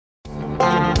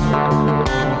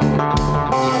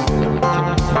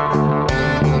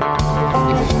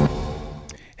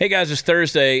Hey guys, it's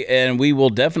Thursday, and we will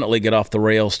definitely get off the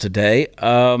rails today.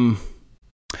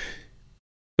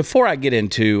 Before I get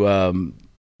into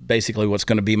basically what's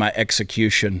going to be my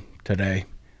execution today,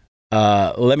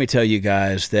 let me tell you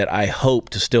guys that I hope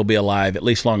to still be alive at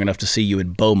least long enough to see you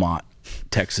in Beaumont,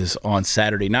 Texas on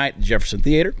Saturday night at Jefferson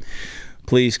Theater.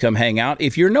 Please come hang out.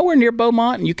 If you're nowhere near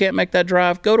Beaumont and you can't make that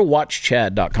drive, go to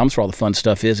watchchad.com. That's where all the fun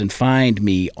stuff is, and find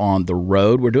me on the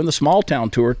road. We're doing the Small Town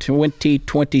Tour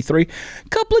 2023. A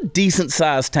couple of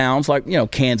decent-sized towns like,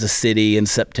 Kansas City in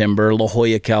September, La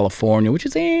Jolla, California, which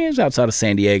is outside of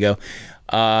San Diego.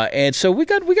 And so we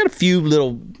got a few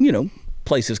little,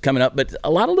 places coming up, but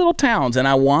a lot of little towns, and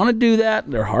I want to do that.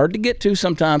 They're hard to get to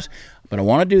sometimes, but I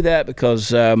want to do that because,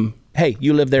 hey,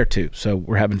 you live there too, so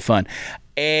we're having fun.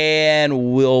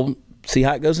 And we'll see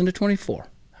how it goes into 24. How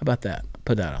about that?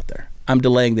 Put that out there. I'm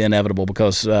delaying the inevitable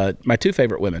because my two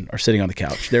favorite women are sitting on the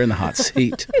couch. They're in the hot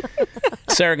seat.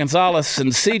 Sarah Gonzalez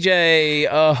and CJ.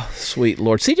 Oh, sweet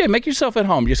Lord. CJ, make yourself at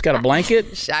home. You just got a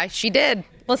blanket? She did.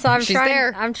 Well, so She's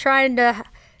there. I'm trying to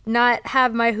not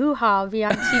have my hoo-ha be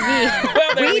on TV.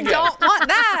 Well, we don't want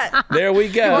that. There we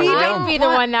go. We might be the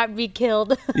one that would be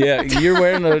killed. Yeah, you're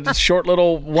wearing a short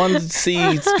little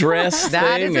onesie dress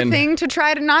That thing. is a thing to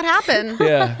try to not happen.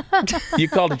 Yeah. You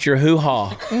called it your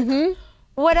hoo-ha. Mm-hmm.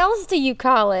 What else do you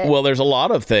call it? Well, there's a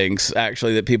lot of things,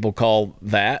 actually, that people call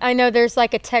that. I know there's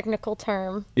like a technical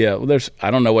term. Yeah, well,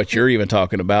 I don't know what you're even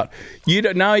talking about. You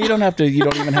don't even have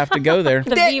to go there.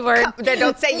 The B word.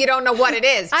 Don't say you don't know what it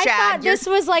is, I Chad. thought this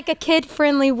was like a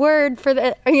kid-friendly word for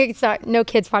the... Sorry, no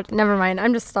kids podcast. Never mind.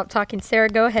 I'm just stop talking. Sarah,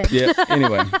 go ahead. Yeah,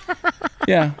 anyway.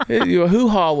 Yeah,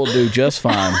 hoo-ha will do just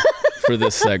fine for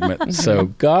this segment. So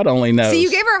God only knows. See,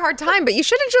 you gave her a hard time, but you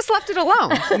should have just left it alone.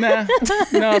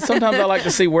 No, sometimes I like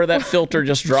to see where that filter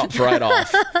just drops right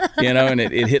off, and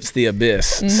it hits the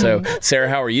abyss. Mm-hmm. So, Sarah,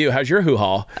 how are you? How's your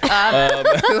hoo-ha?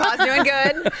 Hoo-ha's doing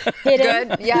good.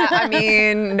 Good. Yeah, I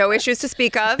mean, no issues to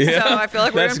speak of. Yeah, so I feel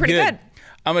like we're doing pretty good.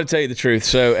 I'm going to tell you the truth.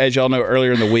 So, as y'all know,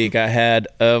 earlier in the week, I had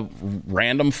a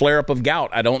random flare-up of gout.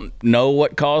 I don't know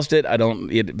what caused it.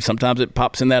 Sometimes it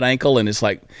pops in that ankle, and it's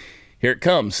like, here it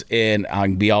comes. And I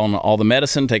can be on all the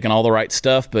medicine, taking all the right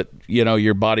stuff, but,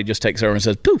 your body just takes over and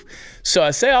says, poof. So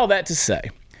I say all that to say,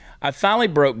 I finally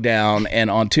broke down, and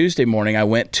on Tuesday morning, I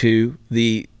went to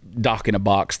the Doc in a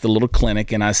Box, the little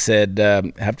clinic, and I said,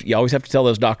 you always have to tell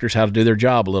those doctors how to do their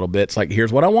job a little bit. It's like,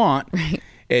 here's what I want. Right.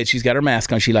 And she's got her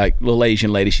mask on. She little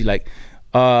Asian lady. She you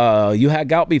had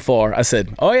gout before? I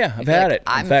said, oh yeah, I've had it.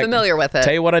 I'm familiar with it.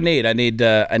 Tell you what I need. I need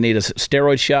a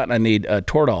steroid shot, and I need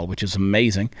Toradol, which is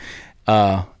amazing,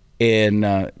 and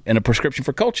a prescription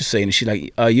for colchicine. And she's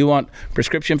like, you want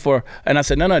prescription for? And I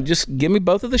said, no, just give me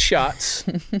both of the shots.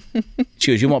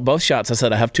 She goes, you want both shots? I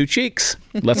said, I have two cheeks.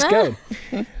 Let's go.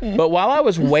 But while I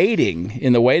was waiting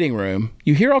in the waiting room,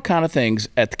 you hear all kind of things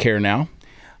at the Care Now.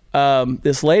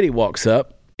 This lady walks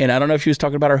up. And I don't know if she was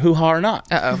talking about her hoo-ha or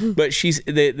not. Uh-oh. But she's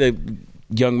the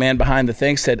young man behind the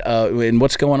thing said, and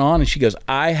what's going on? And she goes,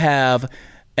 I have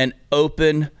an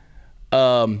open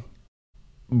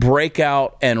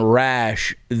breakout and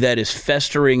rash that is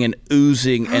festering and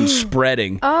oozing and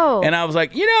spreading. Oh. And I was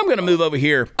like, I'm going to move over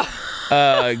here,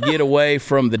 get away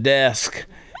from the desk,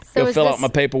 go fill out my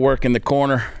paperwork in the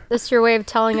corner. This your way of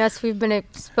telling us we've been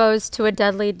exposed to a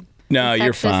deadly... No,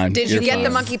 you're fine. Did you get the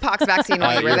monkeypox vaccine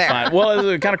while you were there? Fine. Well,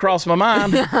 it kind of crossed my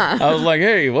mind. I was like,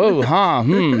 hey, whoa,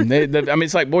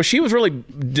 it's like, boy, she was really,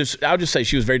 I'll just say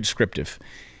she was very descriptive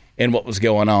in what was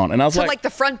going on. And I was like the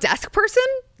front desk person?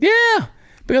 Yeah.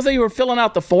 Because they were filling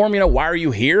out the form, why are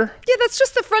you here? Yeah, that's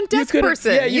just the front desk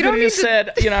person. Yeah, you could have just said,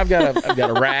 I've got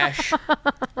a rash.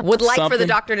 Would like for the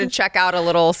doctor to check out a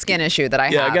little skin issue that I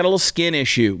have. Yeah, I got a little skin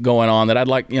issue going on that I'd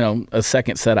like, a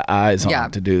second set of eyes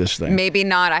on to do this thing. Maybe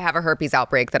not. I have a herpes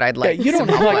outbreak that I'd like. Yeah, you don't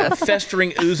have like a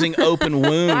festering, oozing, open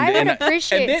wound. I would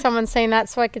appreciate someone saying that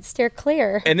so I could steer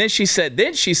clear. And then she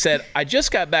said, I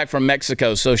just got back from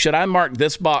Mexico, so should I mark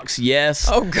this box yes?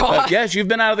 Oh, God. Yes, you've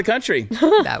been out of the country.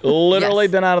 Literally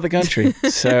been out of the country.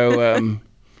 So,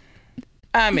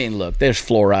 look, there's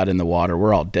fluoride in the water.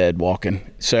 We're all dead walking.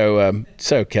 So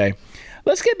it's okay.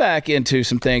 Let's get back into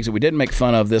some things that we didn't make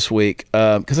fun of this week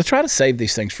because I try to save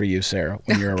these things for you, Sarah,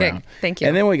 when you're around. Thank you.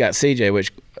 And then we got CJ,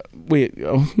 which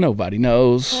nobody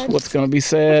knows what's going to be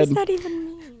said. What does that even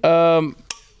mean?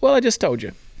 Well, I just told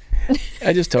you.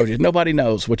 Nobody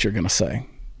knows what you're going to say.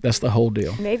 That's the whole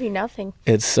deal. Maybe nothing.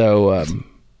 It's so...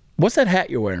 what's that hat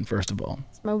you're wearing, first of all?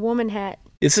 It's my woman hat.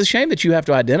 It's a shame that you have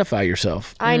to identify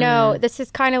yourself. I know. This is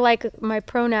kind of like my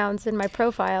pronouns in my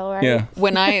profile, right? Yeah.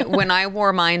 When I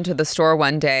wore mine to the store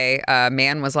one day, a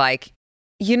man was like,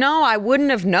 I wouldn't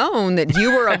have known that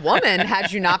you were a woman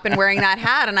had you not been wearing that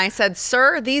hat. And I said,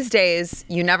 sir, these days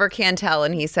you never can tell.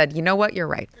 And he said, you know what? You're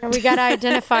right. And we got to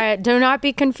identify it. Do not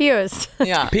be confused.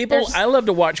 Yeah. I love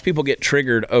to watch people get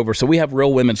triggered over. So we have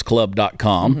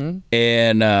realwomensclub.com.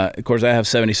 And of course, I have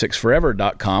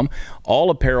 76forever.com. All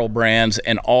apparel brands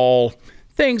and all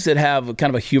things that have kind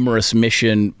of a humorous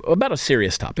mission about a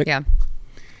serious topic. Yeah.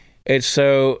 And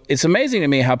so it's amazing to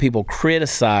me how people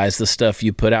criticize the stuff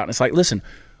you put out. And it's like, listen,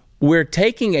 we're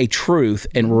taking a truth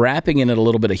and wrapping in it a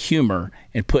little bit of humor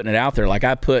and putting it out there. Like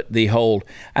I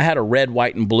had a red,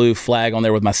 white, and blue flag on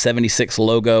there with my 76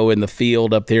 logo in the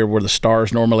field up there where the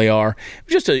stars normally are.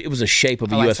 It was a shape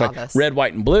of a U.S. flag, red,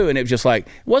 white, and blue. And it was just like,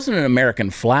 it wasn't an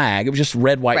American flag. It was just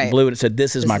red, white, and blue. And it said,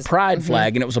 this is my pride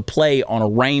flag. And it was a play on a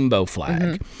rainbow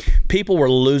flag. People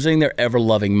were losing their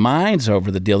ever-loving minds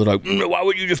over the deal. They're like, why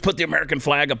would you just put the American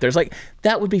flag up there? It's like,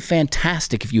 that would be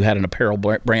fantastic if you had an apparel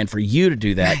brand for you to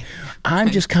do that.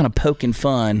 I'm just kind of poking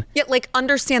fun. Yeah, like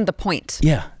understand the point.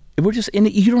 Yeah. We're just in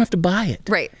it. You don't have to buy it.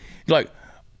 Right. You're like,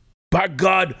 by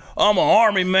God, I'm an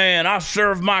army man. I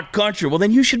serve my country. Well,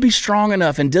 then you should be strong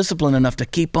enough and disciplined enough to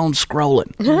keep on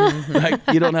scrolling. Like,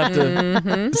 you don't have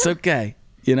to. It's okay.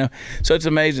 So it's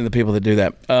amazing the people that do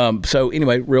that. So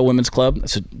anyway, Real Women's Club.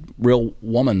 That's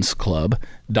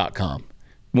realwomansclub.com.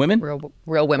 Women? Real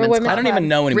Women's Club. I don't even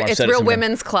know anymore. It's Real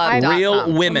Women's Club.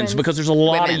 Real Women's, because there's a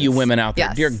lot of you women out there.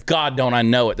 Yes. Dear God, don't I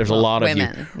know it. There's a lot of you.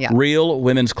 Yeah.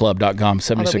 Realwomensclub.com,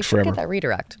 76forever. Get that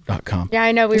redirect. .com. Yeah,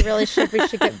 I know. We really should. We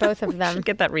should get both of them.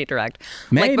 Get that redirect.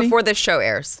 Maybe. Like before this show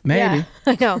airs. Maybe. Yeah,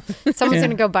 I know. Someone's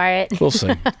going to go buy it. We'll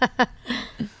see.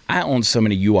 I own so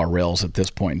many URLs at this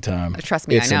point in time. Trust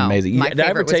me, it's I know. Amazing. My Did I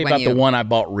ever favorite tell you was about when the one I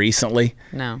bought recently?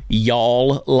 No.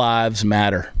 Y'all Lives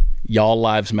Matter.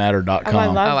 YallLivesMatter.com. Oh, I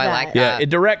love that. I like that. Yeah, it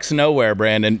directs nowhere,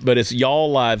 Brandon, but it's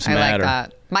Y'all Lives Matter. I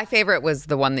like that. My favorite was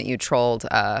the one that you trolled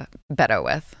Beto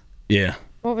with. Yeah.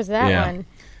 What was that one?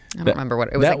 I don't remember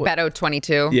what it was. Like Beto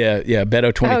 22. Yeah,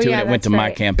 Beto 22, and it went to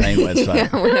my campaign website.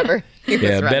 Whenever he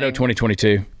was running.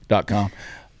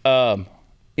 Beto2022.com.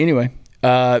 Anyway,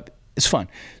 it's fun.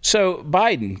 So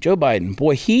Joe Biden,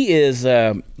 boy, he is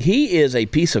a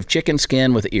piece of chicken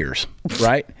skin with ears,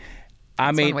 right?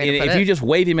 I mean, if you just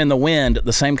wave him in the wind,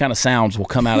 the same kind of sounds will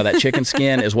come out of that chicken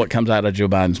skin as what comes out of Joe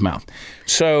Biden's mouth.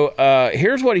 So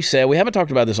here's what he said. We haven't talked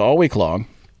about this all week long.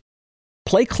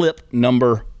 Play clip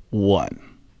number 1.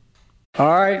 All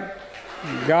right.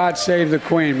 God save the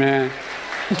Queen, man.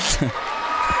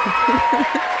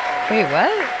 Wait,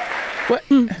 what? What?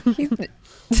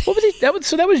 What was he? That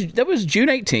was June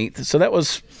 18th. So that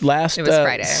was last. It was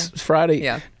Friday. Friday.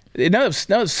 Yeah. No, it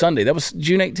was Sunday. That was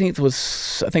June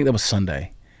 18th. I think that was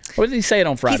Sunday. Or did he say it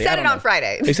on Friday? He said it on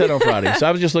Friday. He said it on Friday. So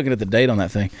I was just looking at the date on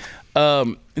that thing.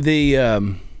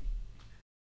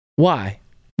 Why?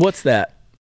 What's that?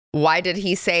 Why did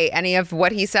he say any of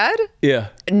what he said? Yeah.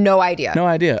 No idea. No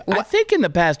idea. I think in the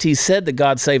past he said the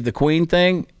God Save the Queen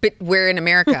thing. But we're in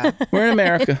America. We're in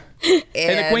America. and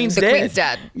the Queen's dead. The Queen's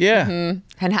dead. Yeah. Mm-hmm.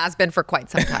 And has been for quite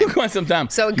some time. Quite some time.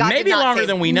 So God maybe did not longer save,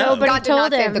 than we know. God did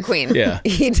not save the Queen. Yeah.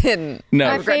 He didn't. No.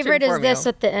 My favorite is this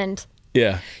at the end.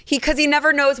 Yeah. Because he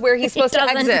never knows where he's supposed to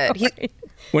exit.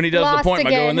 When he does the point, am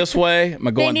I going this way? Am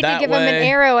I going that way? They need to give him an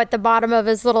arrow at the bottom of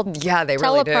his little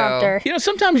teleprompter. You know,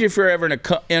 sometimes if you're ever in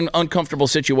an uncomfortable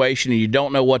situation and you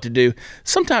don't know what to do,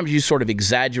 sometimes you sort of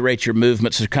exaggerate your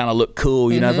movements to kind of look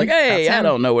cool. You know, it's like, hey, I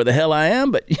don't know where the hell I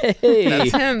am, but hey,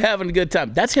 having a good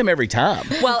time. That's him every time.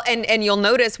 Well, and you'll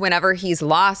notice whenever he's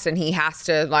lost and he has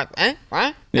to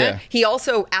he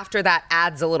also after that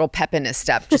adds a little pep in his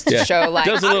step just to show like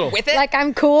I'm with it. Like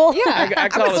I'm cool. Yeah, I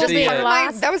call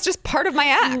it that was just part of my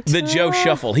act. The Joe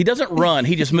Shuffle. He doesn't run.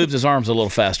 He just moves his arms a little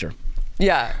faster.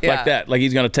 Yeah. Like that. Like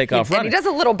he's going to take off running. And he does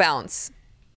a little bounce.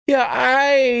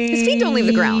 Yeah, his feet don't leave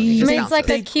the ground. He he's like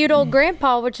a cute old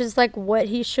grandpa, which is like what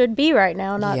he should be right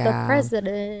now, not the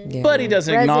president. Yeah. But he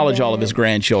doesn't acknowledge all of his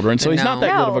grandchildren, so he's not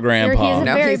that good of a grandpa. He's a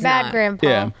very bad grandpa.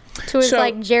 Yeah. To his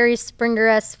like Jerry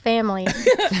Springer-esque family.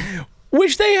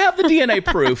 Which they have the DNA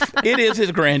proof. It is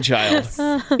his grandchild.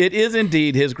 It is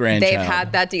indeed his grandchild. They've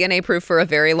had that DNA proof for a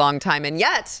very long time, and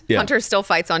yet Hunter still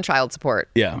fights on child support.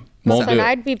 Yeah. Won't do it.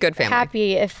 I'd be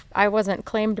happy if I wasn't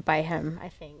claimed by him, I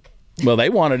think. Well, they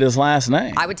wanted his last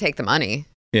name. I would take the money.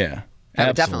 Yeah. I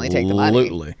would definitely take the money.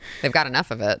 Absolutely. They've got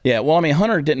enough of it. Yeah. Well, I mean,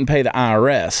 Hunter didn't pay the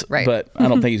IRS, but I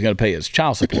don't think he's going to pay his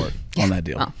child support on that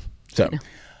deal. Well, so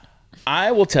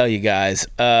I will tell you guys,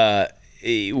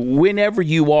 whenever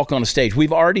you walk on a stage,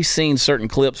 we've already seen certain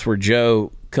clips where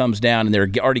Joe comes down, and they're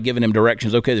already giving him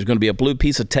directions. Okay, there's going to be a blue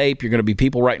piece of tape. You're going to be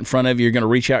people right in front of you. You're going to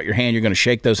reach out your hand. You're going to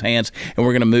shake those hands, and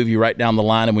we're going to move you right down the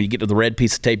line. And when you get to the red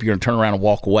piece of tape, you're going to turn around and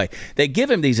walk away. They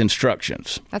give him these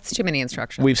instructions. That's too many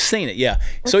instructions. We've seen it, yeah.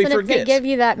 Listen, So he forgets. If they give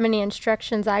you that many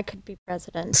instructions, I could be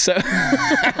president. So,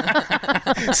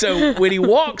 so when he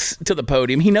walks to the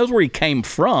podium, he knows where he came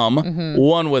from,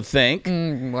 one would think.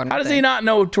 How does he not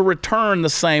know to return the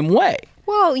same way?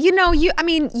 Well,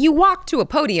 you walk to a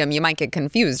podium, you might get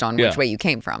confused on which way you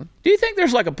came from. Do you think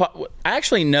there's I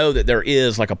actually know that there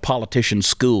is like a politician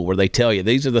school where they tell you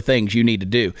these are the things you need to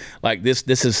do. Like this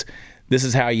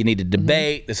is how you need to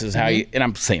debate. This is how you, and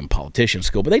I'm saying politician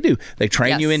school, but they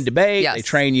train you in debate. Yes. They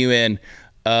train you in,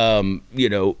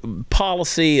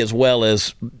 policy as well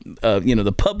as,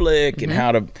 the public and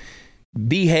how to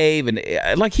behave. And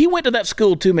like he went to that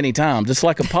school too many times. It's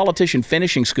like a politician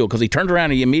finishing school because he turns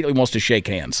around and he immediately wants to shake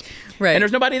hands. Right. And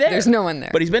there's nobody there. There's no one there.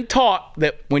 But he's been taught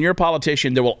that when you're a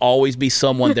politician, there will always be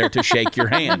someone there to shake your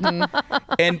hand.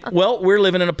 And, well, we're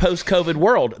living in a post-COVID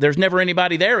world. There's never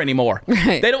anybody there anymore.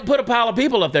 Right. They don't put a pile of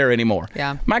people up there anymore.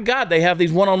 Yeah. My God, they have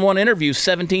these one-on-one interviews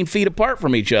 17 feet apart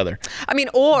from each other. I mean,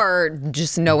 or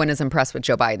just no one is impressed with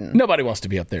Joe Biden. Nobody wants to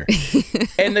be up there.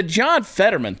 And the John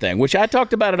Fetterman thing, which I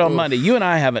talked about it on Monday. You and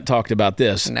I haven't talked about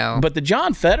this. No. But the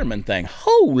John Fetterman thing,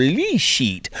 holy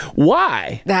shit.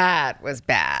 Why? That was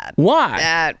bad.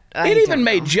 Why? It even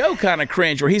made Joe kind of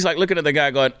cringe, where he's like looking at the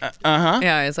guy going, uh-huh.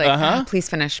 Yeah, it's like, please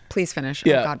finish. Please finish.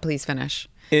 Yeah. Oh, God, please finish.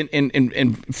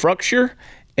 In Fructure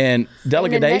and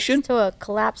delegation. Next to a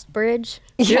collapsed bridge.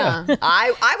 Yeah.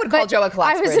 I would call Joe a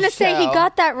collapsed bridge. I was going to say he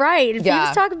got that right. If he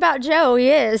was talking about Joe,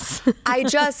 he is. I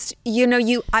just,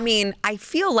 I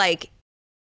feel like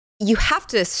you have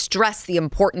to stress the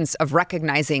importance of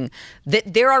recognizing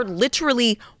that there are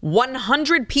literally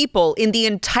 100 people in the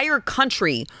entire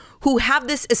country who have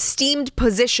this esteemed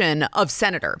position of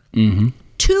senator.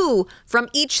 2 from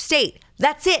each state.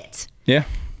 That's it. Yeah.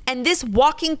 And this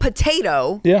walking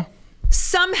potato,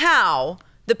 somehow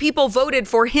the people voted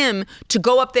for him to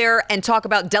go up there and talk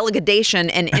about delegation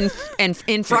and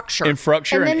infructure.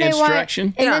 Infructure and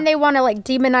instruction. Then they want to like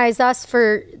demonize us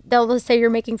for, they'll say you're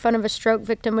making fun of a stroke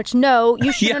victim, which no,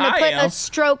 you shouldn't have put a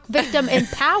stroke victim in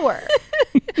power.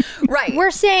 Right.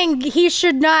 We're saying he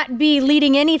should not be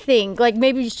leading anything. Like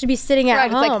maybe he should be sitting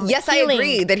at home. It's like, yes, healing. I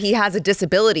agree that he has a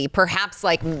disability, perhaps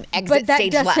like exit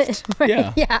stage left.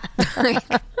 Right, yeah.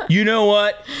 You know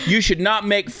what? You should not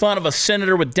make fun of a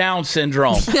senator with Down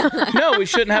syndrome. No, we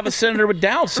shouldn't have a senator with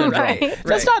Down syndrome. Right.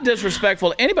 That's not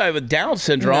disrespectful to anybody with Down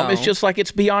syndrome. No. It's just like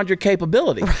it's beyond your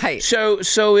capability. Right. So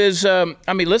is,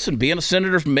 listen, being a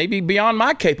senator may be beyond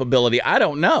my capability. I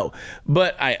don't know.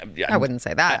 But I wouldn't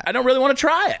say that. I don't really want to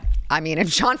try it. I mean, if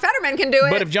John Fetterman can do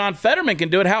it. But if John Fetterman can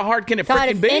do it, how hard can it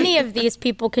freaking be? If any of these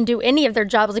people can do any of their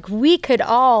jobs, like we could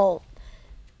all...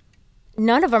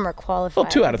 None of them are qualified.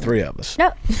 Well, 2 out of 3 of us.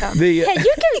 No. Hey, you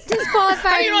can disqualify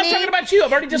How do you know I was talking about you?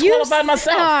 I've already disqualified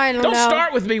myself. Oh, I don't know.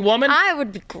 Start with me, woman. I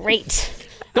would be great.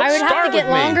 Don't I would have start to get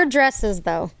with me. longer dresses,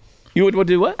 though. You would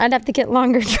do what? I'd have to get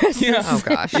longer dresses. Yeah. Oh,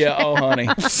 gosh. Yeah, oh, honey.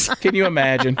 Can you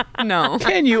imagine? No.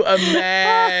 Can you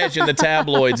imagine the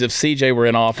tabloids if CJ were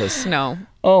in office? No.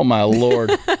 Oh, my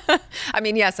Lord. I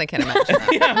mean, yes, I can imagine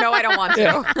that. No, I don't want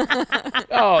to.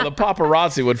 Oh, the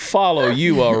paparazzi would follow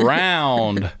you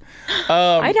around.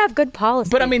 I'd have good policy.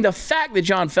 But I mean, the fact that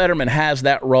John Fetterman has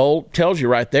that role tells you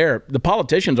right there, the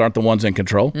politicians aren't the ones in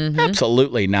control.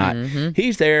 Absolutely not.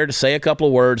 He's there to say a couple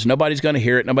of words. Nobody's going to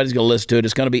hear it. Nobody's going to listen to it.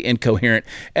 It's going to be incoherent.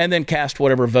 And then cast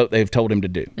whatever vote they've told him to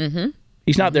do.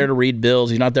 He's not there to read bills.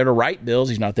 He's not there to write bills.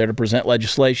 He's not there to present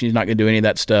legislation. He's not going to do any of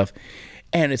that stuff.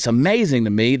 And it's amazing to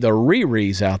me, the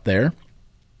Riris out there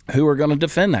who are going to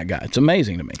defend that guy. It's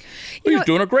amazing to me. He's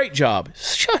doing a great job.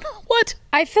 Shut up. What?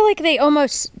 I feel like they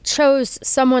almost chose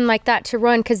someone like that to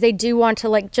run because they do want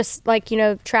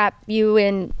to trap you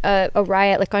in a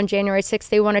riot like on January 6th.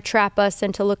 They want to trap us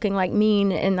into looking like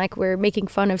mean and like we're making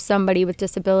fun of somebody with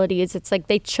disabilities. It's like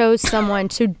they chose someone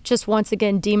to just once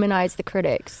again demonize the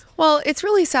critics. Well, it's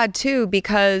really sad too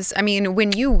because I mean,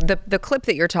 when the clip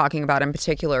that you're talking about in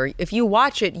particular, if you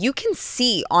watch it, you can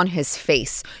see on his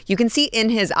face, you can see in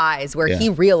his eyes where he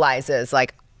realizes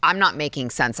like, I'm not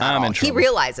making sense at all. He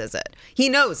realizes it. He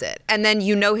knows it. And then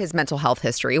you know his mental health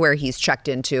history where he's checked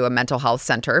into a mental health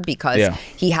center because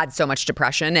he had so much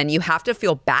depression. And you have to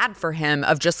feel bad for him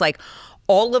of just like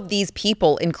all of these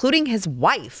people, including his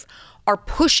wife, are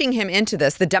pushing him into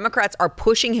this. The Democrats are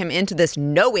pushing him into this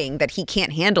knowing that he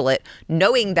can't handle it,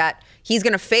 knowing that he's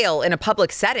going to fail in a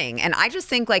public setting. And I just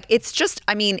think like it's just,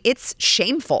 I mean, it's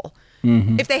shameful.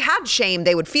 If they had shame,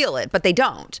 they would feel it, but they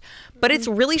don't. But it's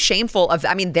really shameful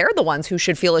they're the ones who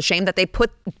should feel ashamed that they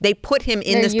put him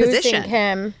in this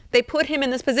position. They put him in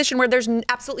this position where there's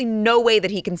absolutely no way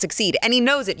that he can succeed. And he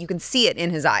knows it. You can see it in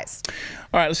his eyes.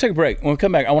 All right, let's take a break. When we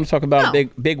come back, I want to talk about a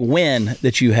big win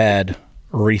that you had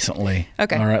recently.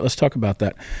 Okay. All right, let's talk about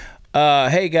that.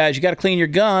 Hey guys, you got to clean your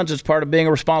guns. It's part of being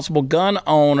a responsible gun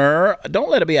owner. Don't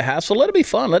let it be a hassle. Let it be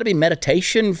fun. Let it be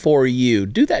meditation for you.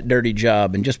 Do that dirty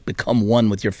job and just become one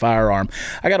with your firearm.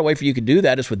 I got a way for you to do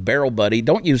that. It's with Barrel Buddy.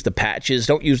 Don't use the patches.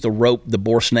 Don't use the rope, the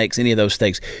bore snakes, any of those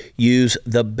things. Use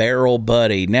the Barrel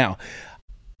Buddy. Now,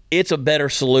 it's a better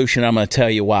solution. I'm going to tell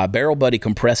you why. Barrel Buddy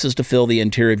compresses to fill the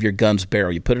interior of your gun's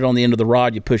barrel. You put it on the end of the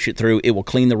rod, you push it through. It will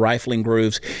clean the rifling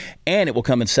grooves, and it will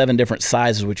come in 7 different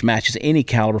sizes, which matches any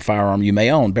caliber firearm you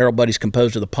may own. Barrel Buddy is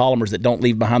composed of the polymers that don't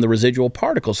leave behind the residual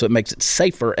particles, so it makes it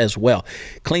safer as well.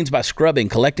 Cleans by scrubbing,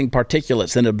 collecting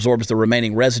particulates, then it absorbs the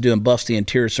remaining residue and buffs the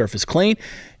interior surface clean.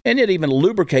 And it even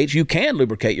lubricates. You can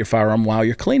lubricate your firearm while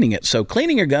you're cleaning it. So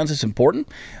cleaning your guns is important.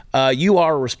 You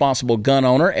are a responsible gun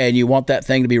owner, and you want that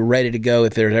thing to be ready to go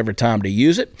if there's ever time to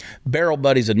use it. Barrel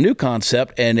Buddy's a new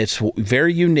concept, and it's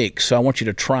very unique. So I want you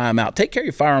to try them out. Take care of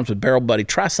your firearms with Barrel Buddy.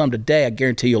 Try some today. I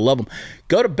guarantee you'll love them.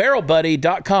 Go to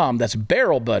barrelbuddy.com. That's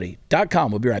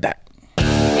barrelbuddy.com. We'll be right back.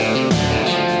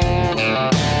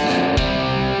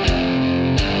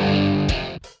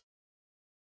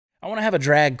 I want to have a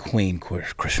drag queen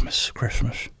Christmas.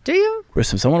 Do you?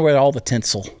 Christmas. I want to wear all the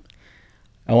tinsel.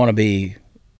 I want to be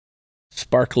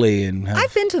sparkly and.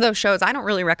 I've been to those shows. I don't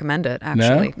really recommend it,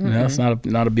 actually. No, it's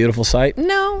not a beautiful sight.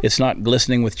 No, it's not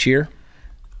glistening with cheer.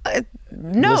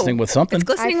 No, glistening with something. It's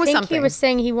glistening with something. I think he was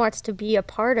saying he wants to be a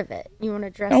part of it. You want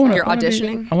to dress? You're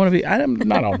auditioning. I'm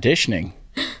not auditioning,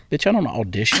 bitch. I don't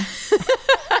audition.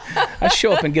 I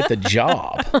show up and get the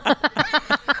job.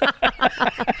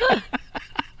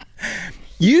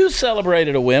 You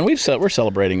celebrated a win. We're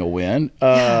celebrating a win.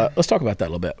 Let's talk about that a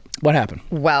little bit. What happened?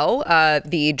 Well,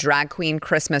 the Drag Queen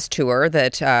Christmas tour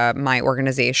that my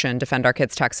organization, Defend Our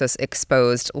Kids Texas,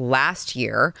 exposed last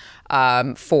year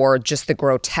for just the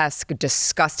grotesque,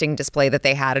 disgusting display that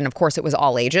they had. And of course, it was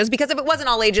all ages, because if it wasn't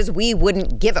all ages, we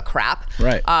wouldn't give a crap.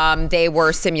 Right. They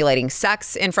were simulating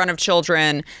sex in front of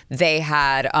children. They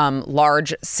had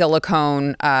large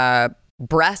silicone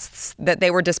breasts that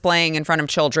they were displaying in front of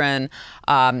children.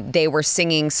 They were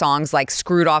singing songs like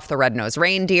Screwed Off the Red-Nosed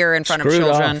Reindeer in front of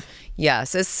children. Off.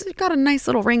 Yes, it's got a nice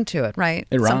little ring to it, right?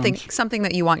 It rhymes. Something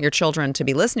that you want your children to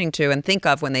be listening to and think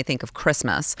of when they think of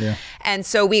Christmas. Yeah. And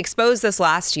so we exposed this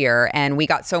last year, and we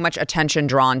got so much attention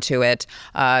drawn to it.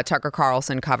 Tucker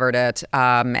Carlson covered it,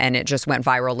 and it just went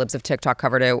viral. Libs of TikTok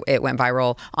covered it. It went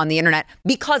viral on the internet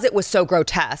because it was so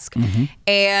grotesque. Mm-hmm.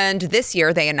 And this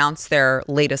year they announced their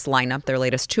latest lineup, their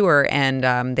latest tour,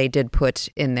 and they did put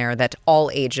in there that all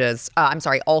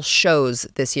shows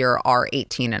this year are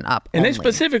 18 and up. And only. they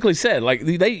specifically said, like,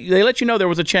 they let you know there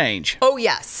was a change. Oh,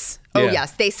 yes. Yeah.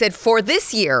 They said for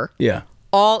this year, yeah,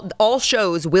 all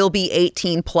shows will be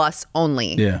 18 plus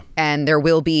only. Yeah. And there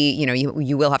will be,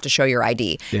 you will have to show your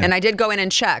ID. Yeah. And I did go in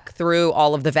and check through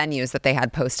all of the venues that they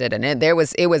had posted, and it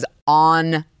was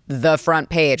on the front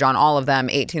page on all of them,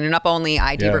 18 and up only,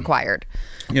 ID required.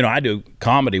 I do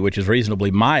comedy, which is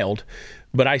reasonably mild,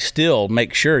 but I still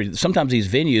make sure. Sometimes these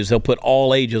venues, they'll put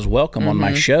all ages welcome on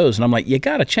my shows, and I'm like, you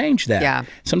got to change that. Yeah.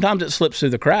 Sometimes it slips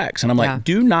through the cracks, and I'm like,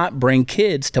 do not bring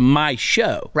kids to my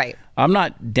show. Right. I'm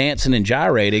not dancing and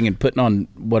gyrating and putting on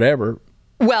whatever.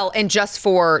 Well, and just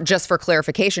for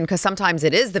clarification, because sometimes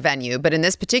it is the venue, but in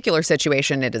this particular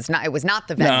situation, it is not. It was not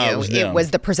the venue. No, it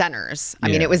was the presenters. I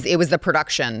mean, it was the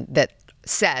production that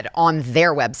said on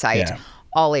their website,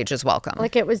 all ages welcome.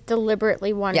 Like it was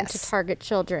deliberately wanting to target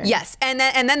children. Yes. And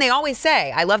then they always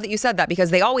say, I love that you said that, because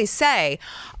they always say,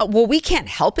 well, we can't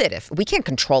help it if we can't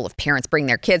control if parents bring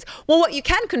their kids. Well, what you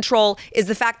can control is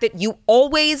the fact that you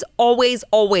always, always,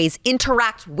 always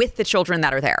interact with the children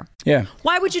that are there. Yeah.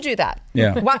 Why would you do that?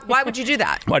 Yeah. Why would you do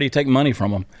that? Why do you take money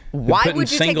from them? Why putting would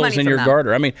you take singles money in from your them?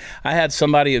 garter? I mean, I had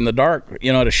somebody in the dark,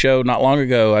 at a show not long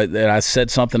ago, that I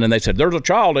said something, and they said, "There's a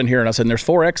child in here," and I said, "There's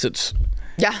 4 exits."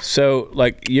 Yeah. So,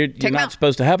 like, you're not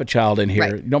supposed to have a child in here.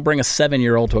 Right. You don't bring a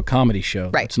 7-year-old to a comedy show.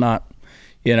 Right. It's not,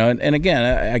 and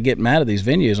again, I get mad at these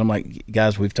venues. I'm like,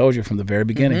 guys, we've told you from the very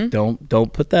beginning,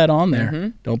 don't put that on there. Mm-hmm.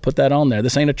 Don't put that on there.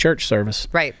 This ain't a church service.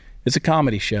 Right. It's a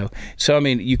comedy show. So, I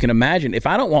mean, you can imagine, if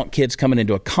I don't want kids coming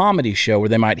into a comedy show where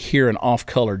they might hear an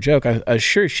off-color joke, I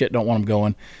sure as shit don't want them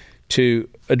going to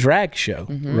a drag show,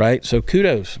 right? So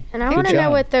kudos. And I want to know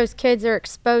what those kids are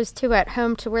exposed to at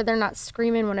home to where they're not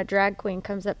screaming when a drag queen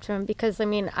comes up to them. Because, I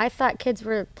mean, I thought kids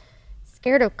were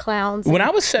scared of clowns. When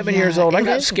I was 7 years old, I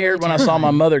got scared when I saw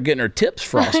my mother getting her tips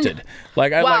frosted.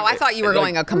 I thought you were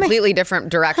going a completely different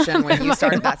direction when you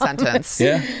started that sentence.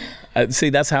 Yeah. See,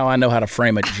 that's how I know how to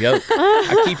frame a joke.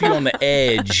 I keep you on the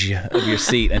edge of your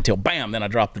seat until bam, then I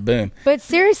drop the boom. But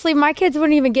seriously, my kids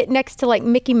wouldn't even get next to like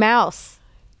Mickey Mouse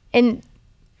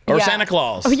or Santa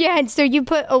Claus. Oh, yeah, and so you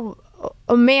put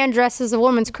a man dressed as a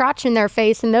woman's crotch in their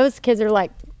face, and those kids are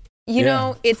like. You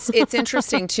know, it's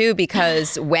interesting too,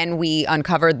 because when we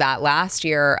uncovered that last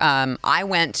year, I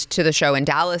went to the show in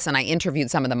Dallas and I interviewed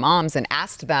some of the moms and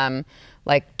asked them,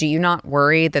 like, do you not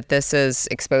worry that this is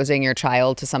exposing your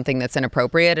child to something that's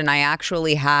inappropriate? And I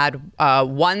actually had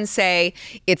one say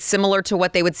it's similar to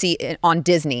what they would see on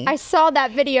Disney. I saw that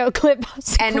video clip.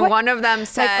 And one of them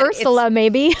said... Like Ursula,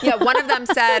 maybe. Yeah, one of them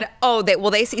said,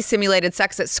 they see simulated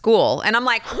sex at school. And I'm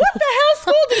like, what the hell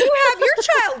school do you have your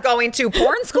child going to?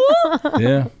 Porn school?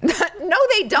 Yeah. No,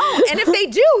 they don't. And if they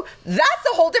do, that's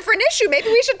a whole different issue. Maybe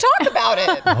we should talk about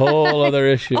it. A whole other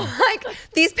issue. Like,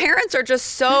 these parents are just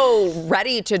so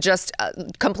ready to just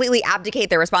completely abdicate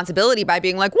their responsibility by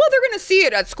being like, well, they're going to see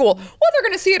it at school. Well, they're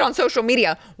going to see it on social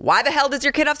media. Why the hell does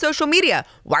your kid have social media?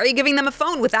 Why are you giving them a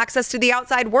phone with access to the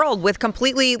outside world with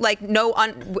completely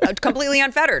completely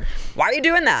unfettered? Why are you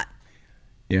doing that?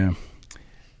 Yeah.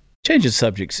 Changing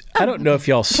subjects. I don't know if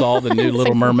y'all saw the new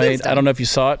Little Mermaid. I don't know if you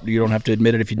saw it. You don't have to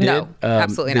admit it if you did. No,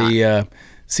 absolutely not.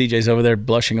 CJ's over there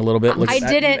blushing a little bit. I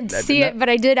didn't see it, but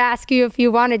I did ask you if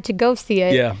you wanted to go see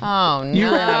it. Yeah. Oh, no. You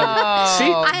ran out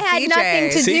of, I had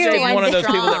nothing to do. CJ's one of those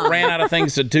people that ran out of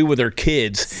things to do with her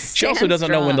kids. She also doesn't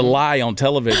know when to lie on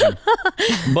television.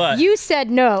 But you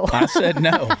said no. I said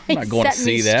no. I'm not going to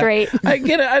see that. Straight. I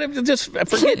get it. I just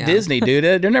forget Disney, dude.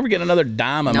 They're never getting another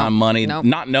dime of my money,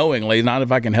 not knowingly, not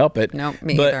if I can help it. No,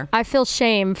 me either. I feel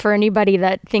shame for anybody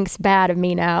that thinks bad of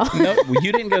me now. No,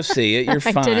 you didn't go see it. You're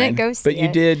fine. I didn't go see it. But you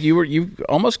did. You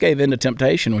almost gave in to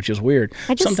temptation, which is weird.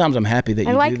 Sometimes I'm happy that you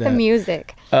do that. I like the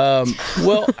music.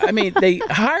 Well, I mean, they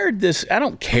hired this. I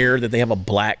don't care that they have a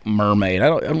black mermaid. I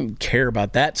don't care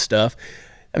about that stuff.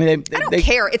 I mean, I don't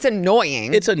care. It's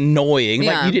annoying. It's annoying.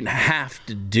 Yeah. Like, you didn't have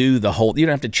to do the whole. You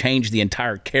don't have to change the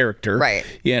entire character. Right.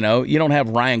 You know, you don't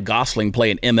have Ryan Gosling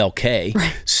playing MLK.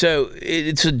 Right. So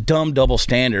it's a dumb double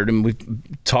standard, and we've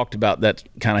talked about that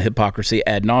kind of hypocrisy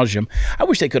ad nauseum. I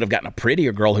wish they could have gotten a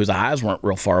prettier girl whose eyes weren't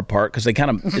real far apart, because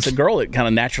it's a girl that kind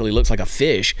of naturally looks like a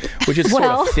fish, which is sort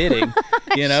of fitting.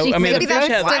 You know, I mean, the fish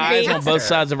has eyes on both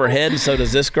sides of her head, and so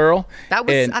does this girl.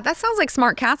 That sounds like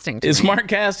smart casting to It's me. smart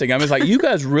casting. I mean, it's like, you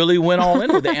guys really went all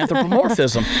in with the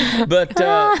anthropomorphism,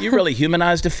 but you really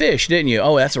humanized a fish, didn't you?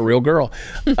 Oh, that's a real girl.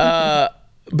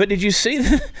 But did you see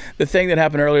the thing that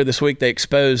happened earlier this week? They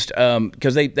exposed,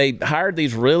 because they hired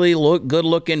these really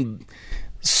good-looking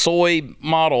soy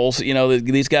models, you know,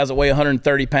 these guys that weigh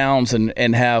 130 pounds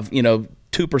and have,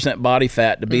 2% body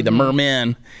fat to be the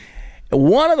mermen.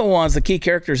 One of the ones, the key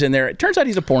characters in there, it turns out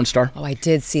he's a porn star. Oh, I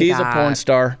did see He's that. a porn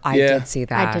star. I did see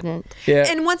that. I didn't. Yeah.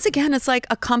 And once again, it's like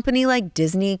a company like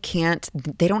Disney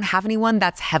they don't have anyone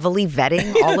that's heavily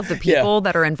vetting all of the people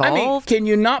that are involved. I mean, can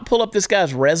you not pull up this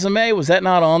guy's resume? Was that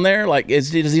not on there? Like,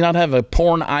 does he not have a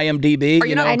porn IMDb? Are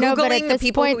you not I know, but Googling at the this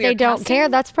people point, who you're they don't casting? care.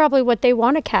 That's probably what they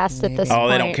want to cast at this point. Oh,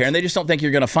 they don't care. And they just don't think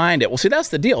you're going to find it. Well, see, that's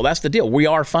the deal. We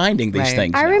are finding these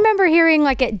things I now. remember hearing,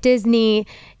 like, at Disney,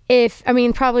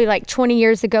 probably like 20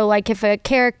 years ago, like if a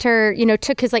character,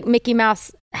 took his like Mickey Mouse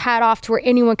hat off to where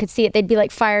anyone could see it, they'd be like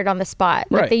fired on the spot.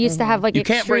 Like, Right. they used to have like You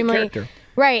can't break extremely character.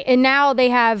 Right. And now they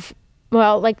have,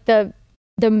 well, like the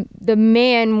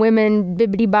man, women,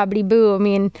 bibbidi bobbidi boo. I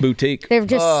mean, Boutique. they're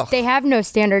just they have no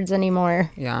standards anymore.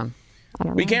 Yeah. I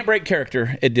don't know. We can't break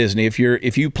character at Disney. If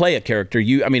you play a character,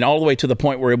 all the way to the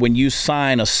point where when you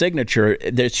sign a signature,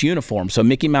 it's uniform. So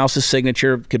Mickey Mouse's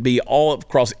signature could be all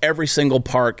across every single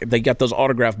park. They got those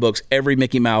autograph books. Every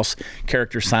Mickey Mouse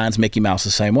character signs Mickey Mouse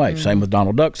the same way. Same with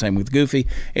Donald Duck. Same with Goofy.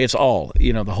 It's all,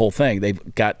 the whole thing.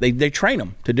 They train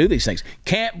them to do these things.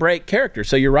 Can't break character.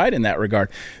 So you're right in that regard.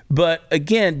 But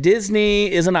again, Disney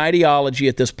is an ideology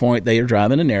at this point. They are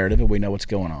driving a narrative, and we know what's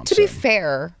going on. To be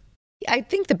fair, I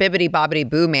think the bibbidi bobbidi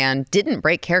boo man didn't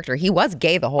break character. He was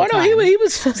gay the whole time. Oh no, he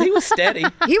was steady.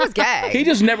 He was gay. He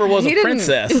just never was a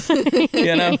princess. He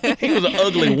was an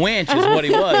ugly wench, is what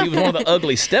he was. He was one of the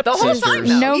ugly stepsisters. time,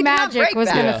 though. No He did not magic break was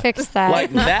that. going to fix that.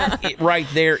 Like that right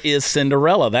there is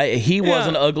Cinderella. He was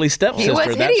an ugly stepsister. He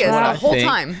was That's hideous what the I whole think.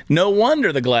 time. No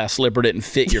wonder the glass slipper didn't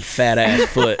fit your fat ass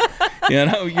foot. You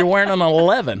know, you're wearing an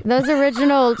 11. Those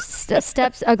original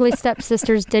ugly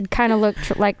stepsisters did kind of look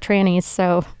like trannies,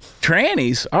 so.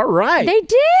 Trannies? All right. They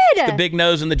did. The big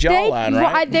nose and the jawline,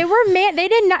 right? They were they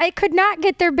did not. It could not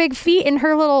get their big feet in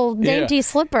her little dainty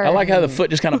slipper. I like how the foot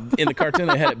just kind of, in the cartoon,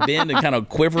 they had it bend and kind of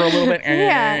quiver a little bit.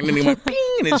 Yeah. And then he went, ping,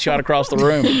 and it shot across the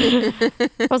room.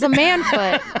 It was a man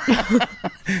foot.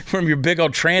 From your big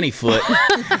old tranny foot.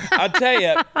 I'll tell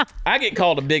you, I get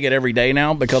called a bigot every day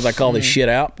now because I call this shit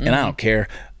out, and I don't care.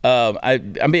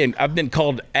 I've been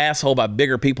called asshole by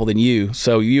bigger people than you.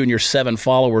 So you and your 7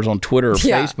 followers on Twitter or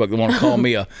Facebook that want to call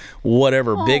me a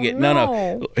whatever bigot.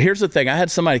 No. Here's the thing. I had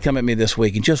somebody come at me this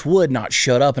week and just would not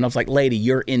shut up. And I was like, lady,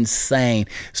 you're insane.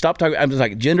 Stop talking. I was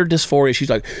like, gender dysphoria. She's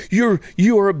like,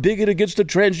 you are a bigot against the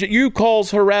transgender. You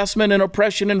cause harassment and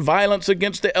oppression and violence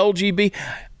against the LGBT.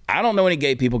 I don't know any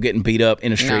gay people getting beat up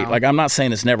in the street. No. Like, I'm not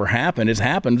saying it's never happened. It's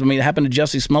happened. I mean, it happened to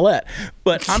Jussie Smollett.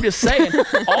 But I'm just saying,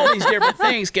 all these different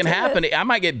things can happen. I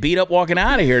might get beat up walking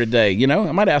out of here today. You know,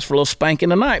 I might ask for a little spanking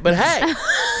tonight. But hey,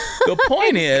 the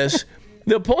point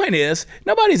is,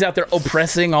 nobody's out there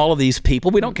oppressing all of these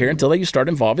people. We don't care until you start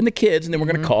involving the kids, and then we're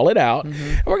going to call it out.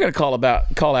 And we're going to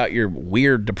call out your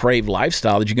weird, depraved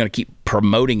lifestyle that you're going to keep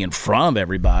promoting in front of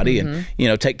everybody, and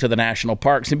take to the national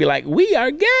parks and be like, we are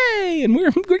gay, and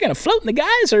we're going to float in the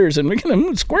geysers, and we're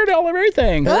going to squirt all over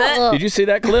everything. Did you see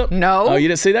that clip? No. Oh, you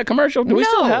didn't see that commercial? Do we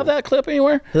still have that clip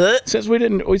anywhere? Since we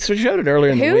showed it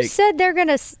earlier in the week. Who said they're going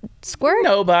to squirt?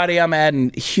 Nobody. I'm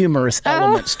adding humorous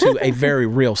elements to a very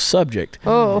real subject.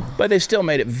 Oh. But they still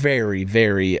made it very,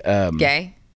 very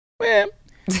gay? Well,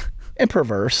 and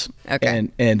perverse. Okay.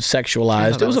 And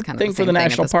sexualized. Sure, it was a kind of thing the for the same thing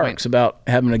national at this point. parks about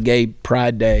having a gay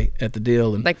pride day at the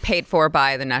deal. And Like paid for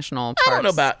by the national parks? I don't know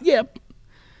about, yep,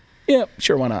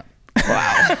 sure, why not?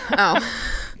 Wow. Oh.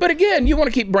 But again, you want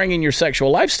to keep bringing your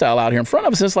sexual lifestyle out here in front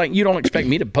of us. It's like you don't expect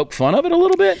me to poke fun of it a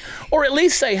little bit? Or at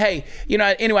least say, hey,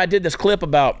 anyway, I did this clip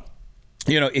about,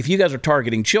 if you guys are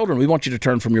targeting children, we want you to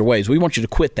turn from your ways. We want you to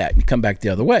quit that and come back the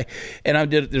other way.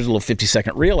 And there's a little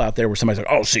 50-second reel out there where somebody's like,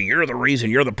 oh, so you're the reason,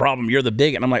 you're the problem, you're the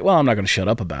bigot. And I'm like, well, I'm not going to shut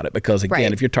up about it because,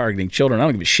 again, if you're targeting children, I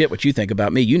don't give a shit what you think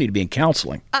about me. You need to be in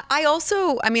counseling.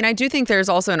 I do think there's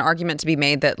also an argument to be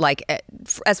made that, like,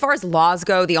 as far as laws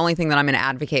go, the only thing that I'm going to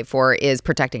advocate for is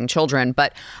protecting children.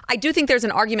 But I do think there's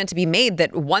an argument to be made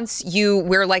that once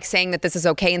we're like saying that this is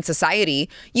okay in society,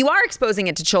 you are exposing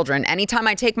it to children. Anytime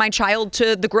I take my child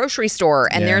to the grocery store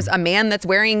and there's a man that's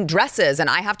wearing dresses and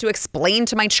I have to explain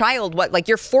to my child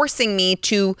you're forcing me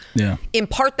to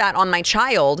impart that on my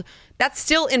child. That's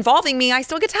still involving me. I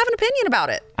still get to have an opinion about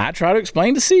it. I try to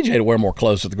explain to CJ to wear more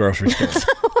clothes at the grocery store.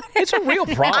 It's a real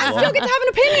problem. I still get to have an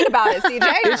opinion about it,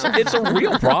 CJ. It's a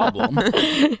real problem.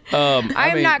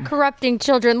 I'm not corrupting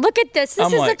children. Look at this.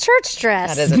 This is a church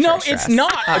dress. That is a church dress. It's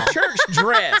not a church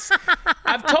dress.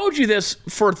 I've told you this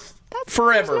for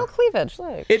forever. There's no cleavage.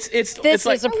 Look. It's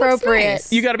like, is appropriate.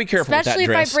 Nice. You got to be careful Especially with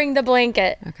that dress. if I bring the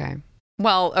blanket. Okay.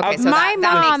 Well, okay, so My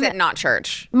that mom- makes it not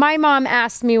church. My mom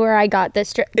asked me where I got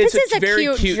this dress. This is a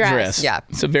very cute dress. Yeah.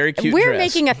 It's a very cute We're dress.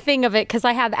 making a thing of it because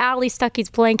I have Allie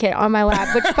Stuckey's blanket on my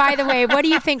lap. Which, by the way, what do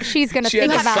you think she's going to She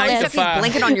think has a about sanctified- this? Stuffy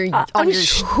blanket on your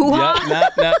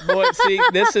hoo-ha. Yep, boy,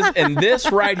 see,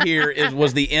 this right here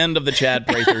was the end of the Chad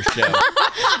Prather show.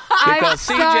 Because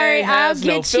CJ sorry, has I'll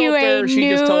no get you a filter. She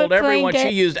just new told everyone blanket.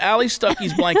 she used Allie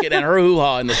Stuckey's blanket and her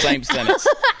hoo-ha in the same sentence.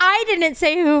 I didn't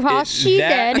say hoo-ha. She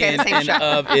that did. in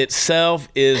of itself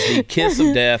is the kiss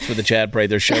of death for the Chad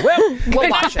Prather show. Well, We'll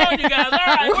watch you guys. All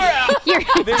right, we're out.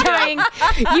 You're dying.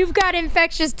 You've got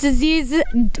infectious disease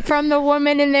from the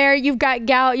woman in there. You've got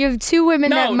gout. You have 2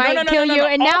 women that might kill you.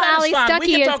 And All now that Allie fine. We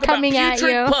Stuckey can is talk coming about at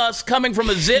putrid you. pus coming from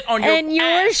a zit on your And your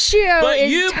ass. shoe But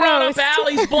is you brought up toast.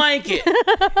 Allie's blanket.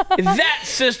 That,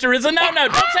 sister, is a no-no.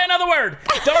 Don't say another word.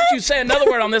 Don't you say another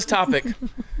word on this topic.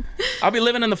 I'll be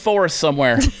living in the forest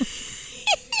somewhere.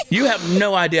 You have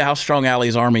no idea how strong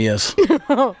Allie's army is.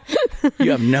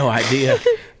 You have no idea.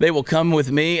 They will come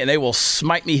with me and they will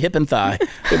smite me hip and thigh.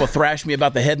 They will thrash me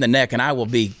about the head and the neck, and I will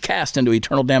be cast into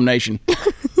eternal damnation.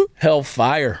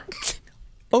 Hellfire.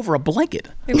 Over a blanket.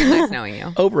 It was nice knowing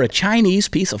you. Over a Chinese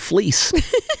piece of fleece.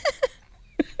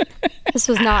 This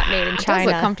was not made in It does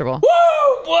China. look comfortable.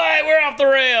 Woo! Boy, we're off the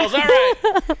rails. All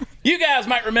right. You guys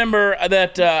might remember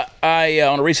that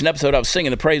on a recent episode, I was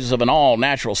singing the praises of an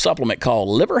all-natural supplement called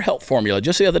Liver Health Formula.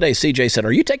 Just the other day, CJ said,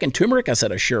 are you taking turmeric? I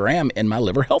said, I sure am, in my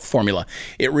Liver Health Formula.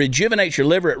 It rejuvenates your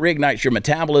liver. It reignites your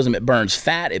metabolism. It burns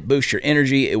fat. It boosts your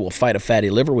energy. It will fight a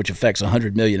fatty liver, which affects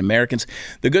 100 million Americans.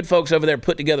 The good folks over there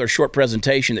put together a short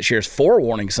presentation that shares 4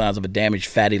 warning signs of a damaged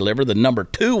fatty liver. The number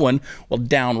 2 one will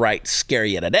downright scare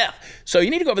you to death. So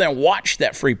you need to go over there and watch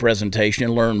that free presentation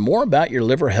and learn more about your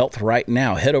liver health right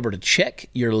now. Head over over to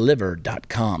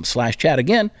checkyourliver.com/chat.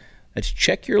 Again, that's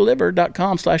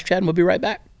checkyourliver.com/chat, and we'll be right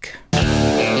back.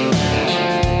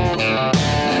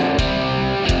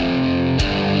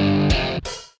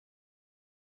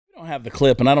 I don't have the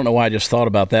clip, and I don't know why I just thought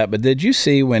about that, but did you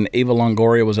see when Eva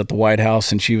Longoria was at the White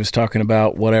House and she was talking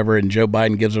about whatever, and Joe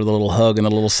Biden gives her the little hug and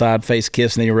the little side face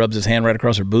kiss, and then he rubs his hand right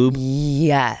across her boob?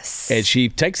 Yes. And she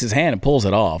takes his hand and pulls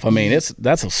it off. I mean,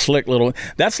 that's a slick little.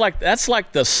 That's like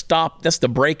the stop. That's the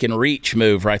break and reach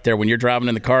move right there. When you're driving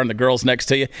in the car and the girl's next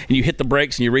to you, and you hit the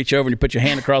brakes and you reach over and you put your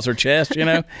hand across her chest,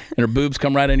 and her boobs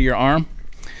come right into your arm.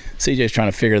 CJ's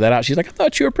trying to figure that out. She's like, I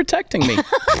thought you were protecting me.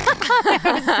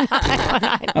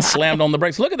 I slammed on the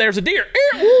brakes. Look, there's a deer.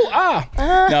 Ooh, ah.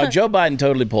 No, Joe Biden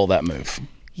totally pulled that move.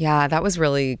 Yeah, that was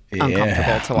really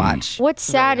uncomfortable to watch. What's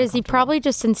sad is he probably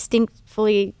just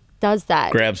instinctively does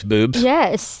that. Grabs boobs.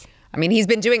 Yes. I mean, he's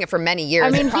been doing it for many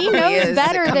years. I mean, he knows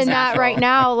better than that right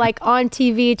now, like on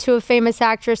TV to a famous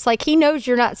actress. Like, he knows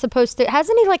you're not supposed to.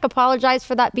 Hasn't he, like, apologized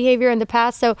for that behavior in the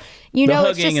past? So, the it's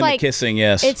hugging just and like. The kissing,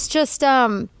 yes. It's just,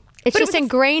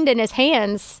 ingrained in his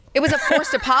hands. It was a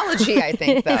forced apology, I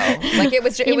think, though. Like, it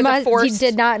was a forced. He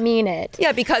did not mean it.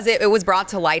 Yeah, because it was brought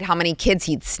to light how many kids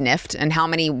he'd sniffed and how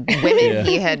many women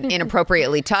he had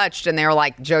inappropriately touched. And they were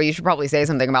like, Joe, you should probably say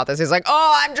something about this. He's like,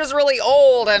 oh, I'm just really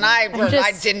old and I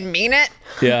didn't mean it.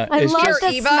 Yeah, I love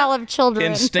the Eva. smell of children.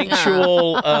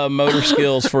 Instinctual motor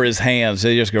skills for his hands.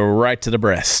 They just go right to the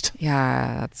breast.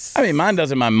 Yeah, that's. I mean, mine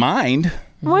does in my mind.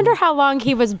 I wonder how long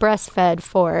he was breastfed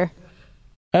for.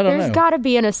 I don't know. There's got to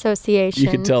be an association. You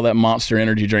can tell that Monster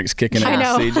Energy drink's kicking in. I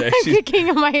know. CJ. Kicking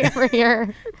in my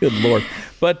ear. Good Lord.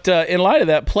 But in light of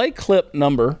that, play clip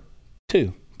number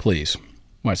 2, please.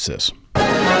 Watch this.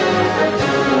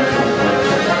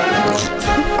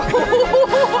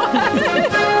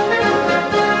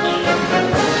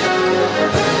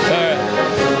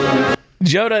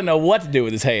 Joe doesn't know what to do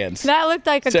with his hands. That looked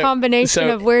like a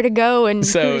combination of where to go and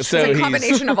it's a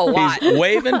combination of a lot. He's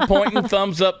waving, pointing,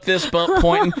 thumbs up, fist bump,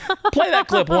 pointing. Play that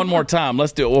clip one more time.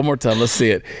 Let's do it one more time. Let's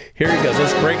see it. Here he goes.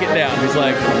 Let's break it down. He's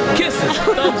like, kisses,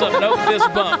 thumbs up, no fist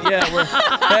bump. Yeah, let's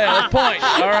point.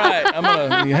 All right,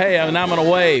 now I'm gonna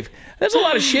wave. There's a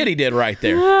lot of shit he did right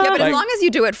there. Yeah, but as long as you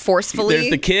do it forcefully.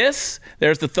 There's the kiss.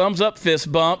 There's the thumbs up,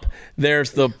 fist bump. There's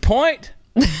the point.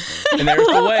 And there's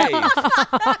the wave.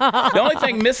 The only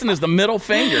thing missing is the middle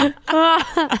finger.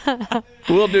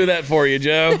 We'll do that for you,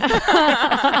 Joe.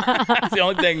 That's the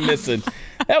only thing missing.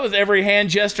 That was every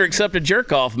hand gesture except a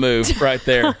jerk-off move right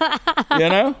there. You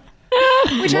know?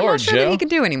 Which I'm not sure that he can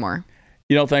do anymore.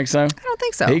 You don't think so? I don't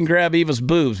think so. He can grab Eva's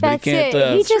boobs, but That's he can't.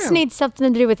 it. He just needs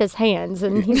something to do with his hands,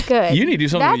 and he's good. You need to do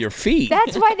something with your feet.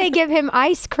 That's why they give him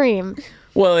ice cream.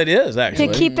 Well, it is, actually.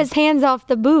 To keep his hands off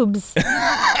the boobs.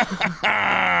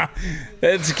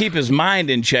 It's to keep his mind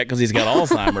in check because he's got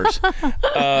Alzheimer's.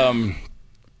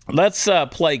 Let's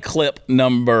play clip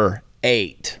number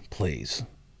 8, please.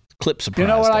 Clip surprise. You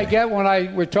know what day. I get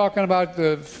when we're talking about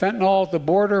the fentanyl at the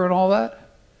border and all that?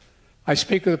 I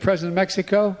speak with the president of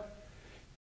Mexico.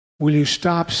 Will you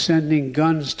stop sending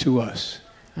guns to us?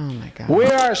 Oh, my God. We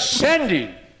are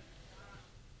sending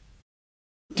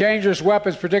dangerous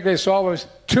weapons, particularly assault weapons,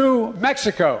 to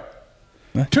Mexico.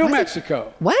 To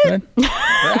Mexico. What? They're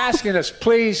asking us,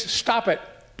 please stop it.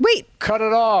 Wait. Cut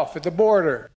it off at the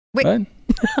border. Wait. What?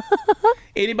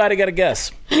 Anybody got a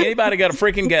guess? Anybody got a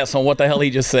freaking guess on what the hell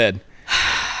he just said?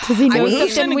 Does he know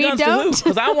Who's sending we guns to don't? who?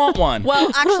 Because I want one.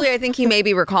 Well, actually, I think he may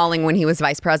be recalling when he was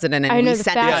vice president and I know we the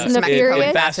sent Fast guns and to the Mexico Furious.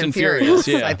 in Fast and Furious,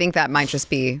 yeah. I think that might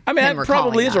just be I mean, him that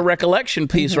probably is a recollection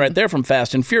piece right there from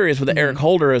Fast and Furious with Eric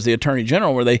Holder as the attorney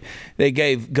general, where they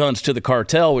gave guns to the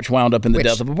cartel, which wound up in the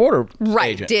death of a border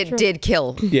agent. Did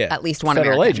kill at least one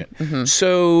federal American. agent.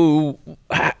 So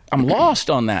I'm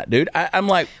lost on that, dude. I'm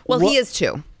like, Well, what? he is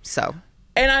too. So.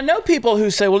 And I know people who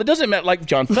say, well, it doesn't matter, like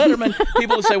John Fetterman,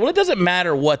 people who say, well, it doesn't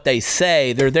matter what they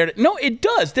say. They're there. No, it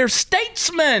does. They're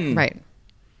statesmen. Right.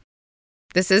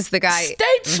 This is the guy.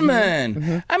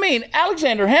 Statesmen. I mean,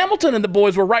 Alexander Hamilton and the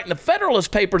boys were writing the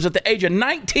Federalist Papers at the age of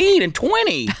 19 and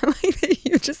 20.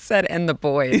 You just said, and the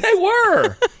boys. They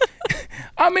were.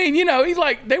 I mean, he's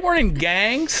like, they weren't in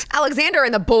gangs. Alexander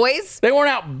and the boys? They weren't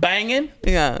out banging.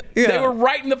 Yeah. They were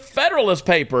writing the Federalist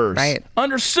Papers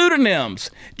under pseudomnyms.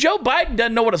 Joe Biden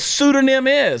doesn't know what a pseudonym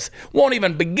is. Won't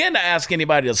even begin to ask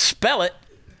anybody to spell it.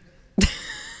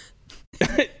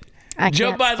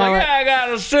 Joe Biden's like, I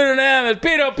got a pseudonym. It's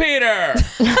Peter.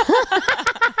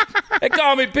 They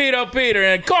call me Peter Peter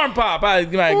and Corn Pop. I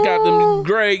got them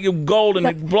gray,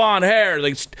 golden, blonde hair.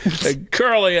 They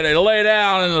curly and they lay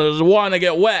down, and there's one they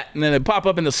get wet, and then they pop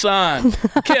up in the sun.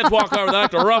 Kids walk over, they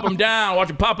like to rub them down, watch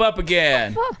them pop up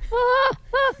again.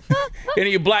 Any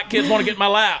of you black kids want to get in my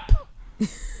lap?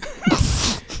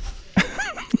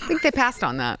 I think they passed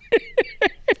on that.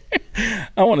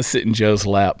 I want to sit in Joe's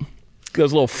lap.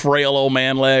 Those little frail old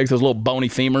man legs, those little bony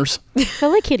femurs. I feel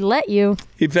like he'd let you.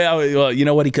 Well, you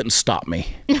know what? He couldn't stop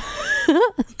me.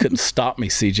 Couldn't stop me,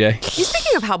 CJ.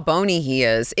 Speaking of how bony he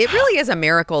is, it really is a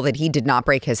miracle that he did not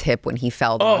break his hip when he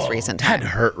fell the most recent time. That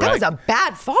hurt, right? That was a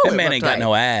bad fall. That man ain't got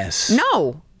no ass.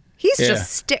 No. He's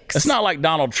just sticks. It's not like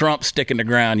Donald Trump sticking the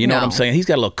ground. You know what I'm saying? He's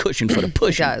got a little cushion for the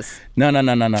pushing. He does. No.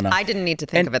 I didn't need to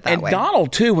think of it that way. And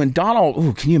Donald, too,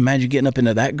 can you imagine getting up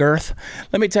into that girth?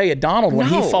 Let me tell you, Donald, when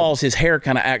he falls, his hair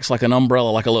kind of acts like an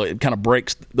umbrella, it kind of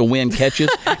breaks, the wind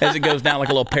catches as it goes down like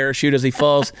a little parachute as he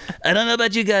falls. I don't know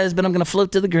about you guys, but I'm going to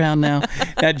float to the ground now.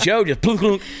 Now, Joe just,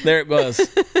 there it was.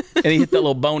 And he hit that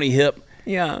little bony hip.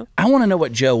 Yeah. I want to know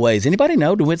what Joe weighs. Anybody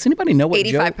know? Does anybody know what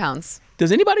 85 pounds.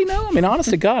 Does anybody know? I mean,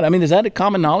 honest to God. I mean, is that a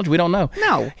common knowledge? We don't know.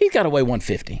 No. He's got to weigh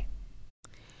 150.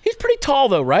 He's pretty tall,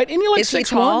 though, right? Isn't he like 6'1"? Is he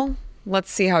tall?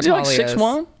 Let's see how tall he is.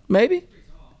 6'1", maybe?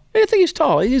 I think he's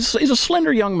tall. He's a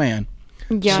slender young man.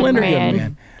 Young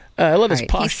man. I love his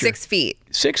posture. He's 6 feet.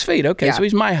 6 feet. Okay, so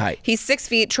he's my height. He's 6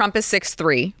 feet. Trump is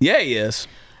 6'3". Yeah, he is.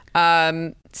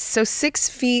 So 6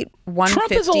 feet, 150.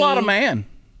 Trump is a lot of man.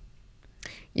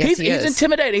 Yes, he's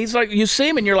intimidating. He's like, you see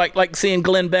him and you're like seeing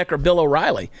Glenn Beck or Bill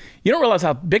O'Reilly. You don't realize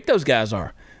how big those guys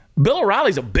are. Bill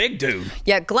O'Reilly's a big dude.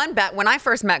 Yeah, Glenn Beck, when I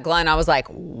first met Glenn, I was like,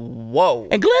 whoa.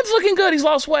 And Glenn's looking good. He's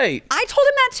lost weight. I told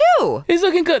him that too. He's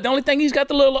looking good. The only thing, he's got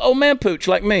the little old man pooch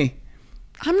like me.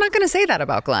 I'm not going to say that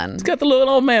about Glenn. He's got the little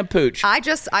old man pooch.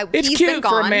 It's he's cute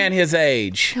for a man his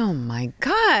age. Oh my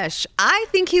gosh. I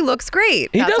think he looks great.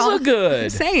 He does look good. I'm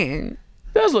saying.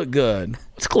 Does look good.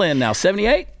 What's Glenn now?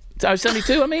 78?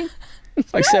 72, I mean?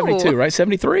 Like 72, right?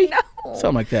 73? No.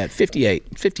 Something like that.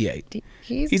 58.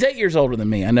 He's 8 years older than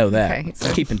me. I know that. Okay,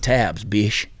 so. Keeping tabs,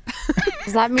 bish.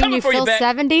 Does that mean you feel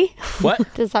 70?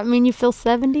 What? Does that mean you feel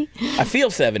 70? I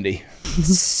feel 70,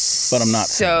 but I'm not.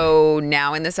 So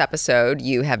now in this episode,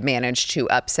 you have managed to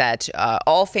upset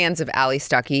all fans of Ali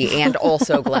Stuckey and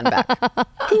also Glenn Beck.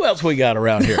 Who else we got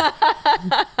around here?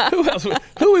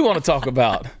 Who we want to talk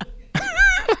about?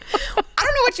 I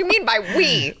don't know what you mean by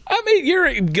we. I mean,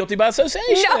 you're guilty by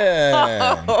association.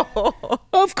 No.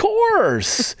 Of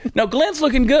course. No, Glenn's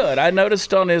looking good. I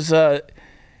noticed on his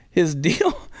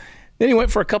deal. Then he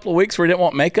went for a couple of weeks where he didn't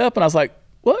want makeup, and I was like,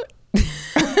 what?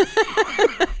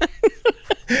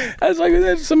 I was like,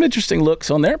 there's some interesting looks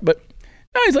on there, but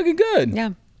no, he's looking good. Yeah.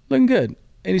 Looking good.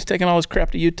 And he's taking all his crap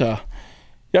to Utah.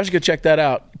 Y'all should go check that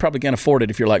out. You probably can't afford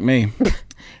it if you're like me.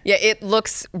 Yeah, it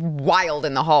looks wild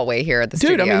in the hallway here at the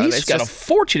studio. Dude, I mean, he's got a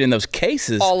fortune in those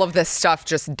cases. All of this stuff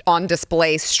just on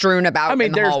display, strewn about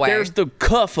in the hallway. There's the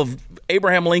cuff of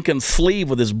Abraham Lincoln's sleeve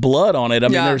with his blood on it. I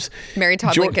mean, there's Mary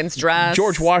Todd Lincoln's dress.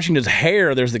 George Washington's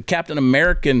hair. There's the Captain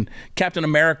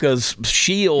America's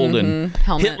shield and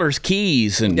helmet. Hitler's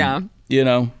keys and, you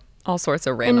know. All sorts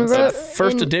of random stuff.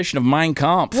 First edition of Mein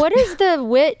Kampf. What is the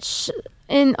witch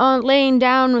laying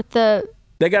down with the...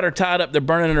 They got her tied up. They're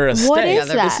burning her at a stake. What is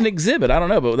that? It's an exhibit. I don't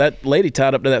know, but that lady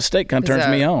tied up to that stake kind of turns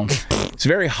me on. It's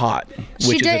very hot.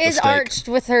 She is arched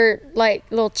with her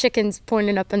little chickens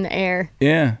pointing up in the air.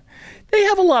 Yeah. They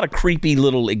have a lot of creepy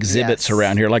little exhibits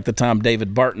around here, like the time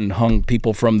David Barton hung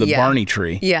people from the Barney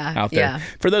tree out there. Yeah.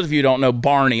 For those of you who don't know,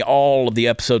 Barney, all of the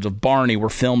episodes of Barney were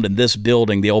filmed in this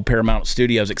building, the old Paramount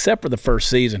Studios, except for the first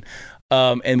season.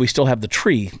 And we still have the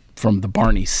tree from the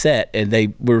Barney set, and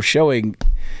they were showing,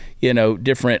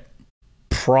 different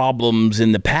problems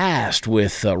in the past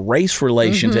with race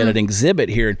relations at an exhibit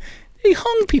here. They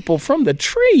hung people from the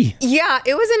tree. Yeah,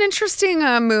 it was an interesting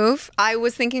move. I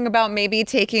was thinking about maybe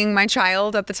taking my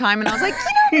child at the time, and I was like,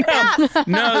 pass.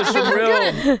 No,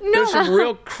 there's some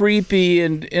real creepy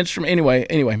and instrument. Anyway.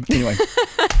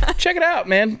 Check it out,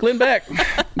 man. Glenn Beck.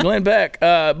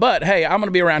 But hey, I'm going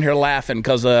to be around here laughing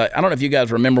because I don't know if you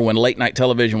guys remember when late night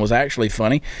television was actually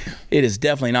funny. It is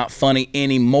definitely not funny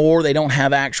anymore. They don't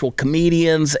have actual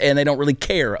comedians, and they don't really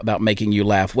care about making you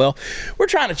laugh. Well, we're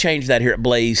trying to change that here at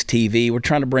Blaze TV. We're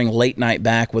trying to bring late night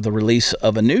back with the release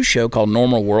of a new show called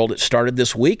Normal World. It started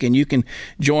this week, and you can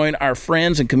join our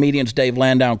friends and comedians Dave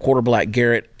Landau and Quarter Black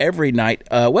Garrett every night.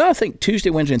 I think Tuesday,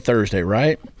 Wednesday, and Thursday,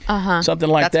 right? Something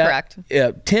like that. That's correct.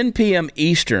 Yeah, 10 p.m.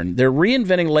 Eastern. They're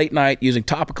reinventing late night using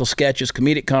topical sketches,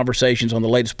 comedic conversations on the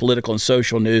latest political and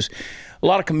social news. a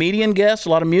lot of comedian guests, a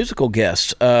lot of musical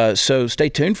guests. So stay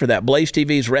tuned for that. Blaze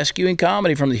TV's rescuing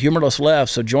comedy from the humorless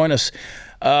left. So join us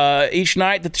each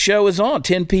night that the show is on,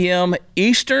 10 p.m.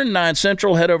 Eastern, 9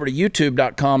 Central. Head over to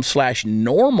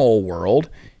youtube.com/normalworld.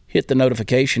 Hit the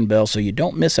notification bell so you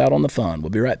don't miss out on the fun. We'll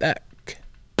be right back.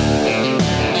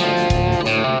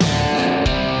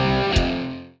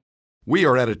 We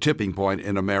are at a tipping point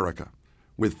in America.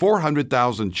 With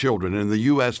 400,000 children in the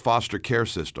U.S. foster care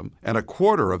system and a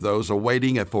quarter of those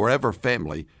awaiting a forever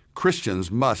family, Christians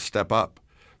must step up.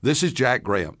 This is Jack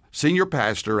Graham, Senior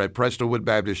Pastor at Prestonwood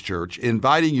Baptist Church,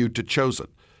 inviting you to Chosen,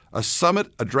 a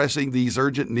summit addressing these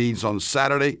urgent needs on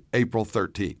Saturday, April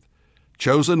 13th.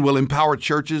 Chosen will empower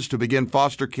churches to begin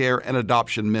foster care and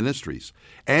adoption ministries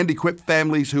and equip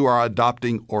families who are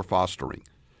adopting or fostering.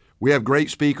 We have great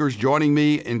speakers joining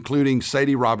me, including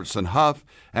Sadie Robertson Huff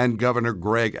and Governor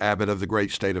Greg Abbott of the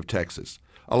great state of Texas,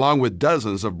 along with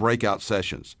dozens of breakout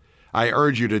sessions. I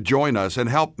urge you to join us and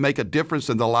help make a difference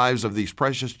in the lives of these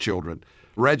precious children.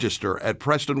 Register at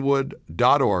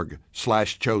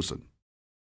prestonwood.org/chosen.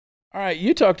 All right,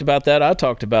 you talked about that. I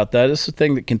talked about that. This is the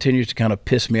thing that continues to kind of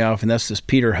piss me off, and that's this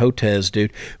Peter Hotez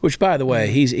dude, which, by the way,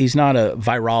 he's not a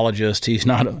virologist. He's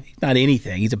not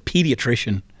anything. He's a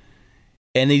pediatrician.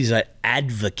 And he's an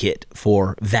advocate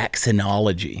for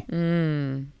vaccinology.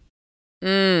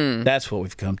 That's what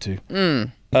we've come to.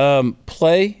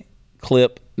 Play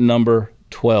clip number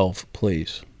 12,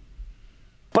 please.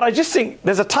 But I just think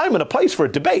there's a time and a place for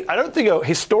a debate. I don't think a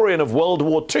historian of World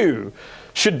War II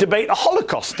should debate a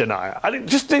Holocaust denier.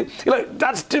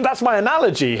 That's my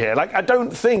analogy here. Like, I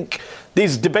don't think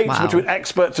these debates between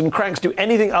experts and cranks do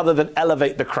anything other than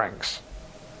elevate the cranks.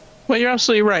 Well, you're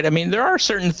absolutely right. I mean, there are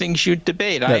certain things you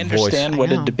debate. I understand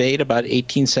what a debate about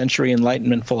 18th century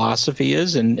Enlightenment philosophy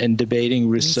is, and debating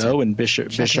Rousseau and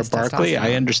Bishop Berkeley.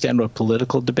 I understand what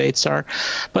political debates are.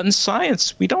 But in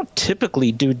science, we don't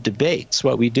typically do debates.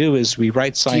 What we do is we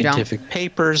write scientific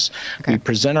papers. Okay. We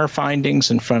present our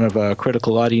findings in front of a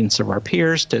critical audience of our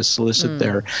peers to solicit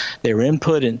their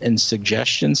input and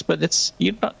suggestions. But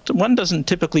one doesn't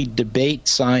typically debate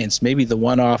science. Maybe the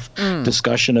one-off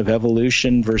discussion of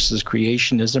evolution versus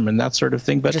creationism and that sort of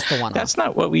thing, but that's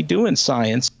not what we do in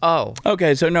science. Oh.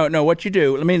 Okay, so no, what you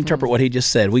do, let me interpret what he just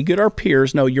said. We get our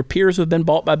peers, your peers have been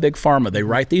bought by Big Pharma. They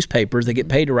write these papers, they get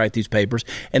paid to write these papers,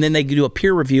 and then they do a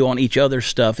peer review on each other's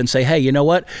stuff and say, hey, you know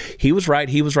what? He was right.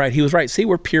 See,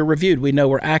 we're peer reviewed. We know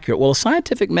we're accurate. Well, a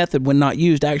scientific method, when not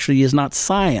used, actually is not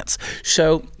science.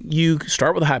 So you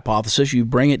start with a hypothesis, you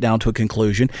bring it down to a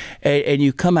conclusion, and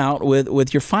you come out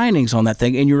with your findings on that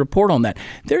thing, and you report on that.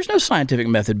 There's no scientific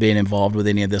method being involved with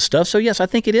any of this stuff. So yes, I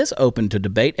think it is open to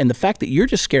debate. And the fact that you're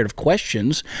just scared of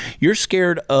questions, you're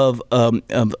scared of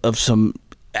some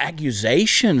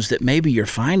accusations that maybe your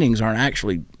findings aren't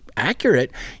actually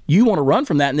accurate. You want to run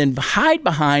from that and then hide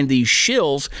behind these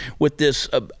shills with this,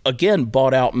 again,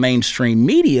 bought out mainstream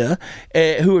media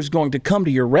who is going to come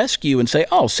to your rescue and say,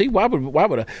 oh, see, why would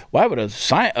a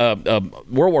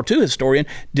World War II historian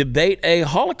debate a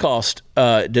Holocaust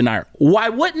denier? Why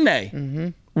wouldn't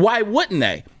they? Why wouldn't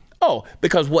they? Oh,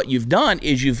 because what you've done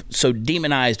is you've so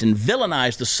demonized and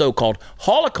villainized the so-called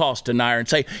Holocaust denier and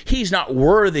say he's not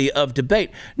worthy of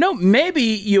debate. No, maybe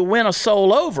you win a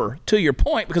soul over to your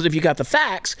point, because if you got the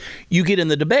facts, you get in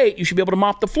the debate, you should be able to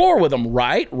mop the floor with them.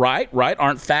 Right.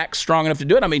 Aren't facts strong enough to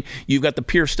do it? I mean, you've got the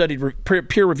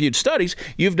peer-reviewed studies.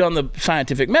 You've done the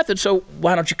scientific method. So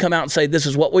why don't you come out and say this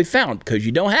is what we found? Because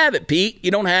you don't have it, Pete. You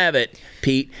don't have it,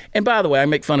 Pete. And by the way, I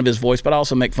make fun of his voice, but I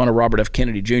also make fun of Robert F.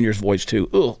 Kennedy Jr.'s voice too.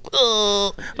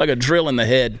 Like a drill in the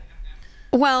head.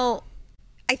 Well,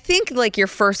 I think like your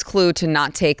first clue to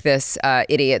not take this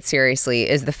idiot seriously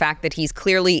is the fact that he's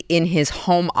clearly in his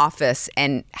home office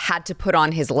and had to put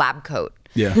on his lab coat.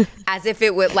 Yeah. As if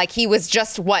it would, like he was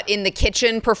just in the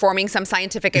kitchen performing some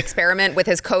scientific experiment with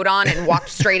his coat on and walked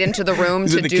straight into the room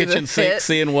to in the do kitchen the sink,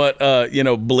 seeing what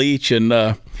bleach and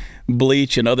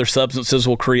other substances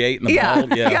will create in the bowl.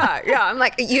 Yeah. I'm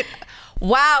like,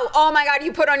 wow. Oh my God,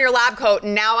 you put on your lab coat.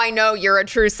 Now I know you're a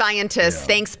true scientist. Yeah.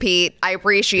 Thanks, Pete. I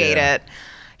appreciate it.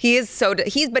 He is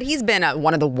he's been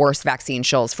one of the worst vaccine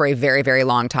shills for a very, very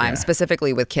long time,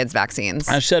 specifically with kids' vaccines.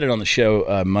 I said it on the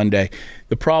show Monday.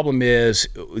 The problem is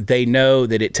they know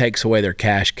that it takes away their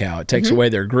cash cow. It takes away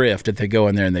their grift if they go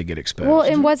in there and they get exposed. Well,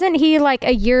 and wasn't he like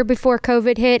a year before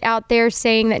COVID hit out there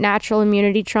saying that natural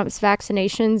immunity trumps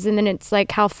vaccinations? And then it's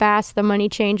like how fast the money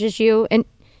changes you. And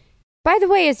by the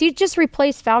way, has he just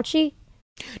replaced Fauci?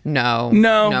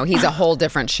 No, he's a whole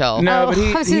different show. No, but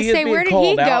I was going to say, where did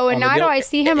he go? And now do I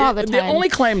see him all the time? The only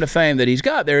claim to fame that he's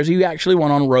got there is he actually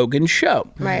went on Rogan's show.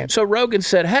 Right. So Rogan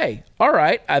said, hey, all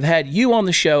right, I've had you on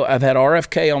the show. I've had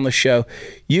RFK on the show.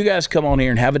 You guys come on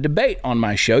here and have a debate on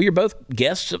my show. You're both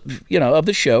guests, of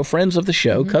the show, friends of the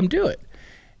show. Come do it.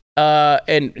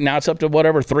 And now it's up to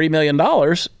whatever, $3 million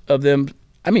of them.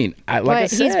 I mean, I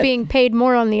said, he's being paid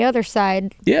more on the other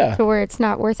side. Yeah. To where it's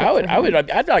not worth it.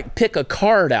 I'd like pick a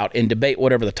card out and debate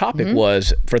whatever the topic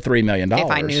was for $3 million. If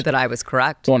I knew that I was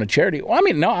correct. Going to charity. Well, I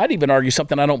mean, no, I'd even argue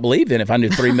something I don't believe in if I knew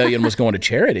 $3 million was going to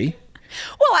charity.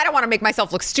 Well, I don't want to make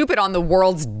myself look stupid on the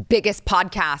world's biggest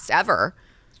podcast ever.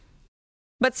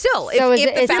 But still, So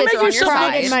if the facts are on your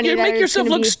side, you make yourself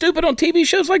look stupid on TV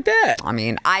shows like that. I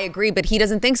mean, I agree, but he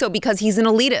doesn't think so because he's an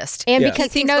elitist. And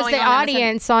because he knows the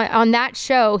audience on that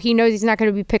show, he knows he's not going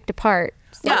to be picked apart.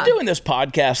 Yeah. I'm doing this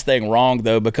podcast thing wrong,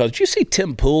 though, because you see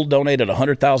Tim Pool donated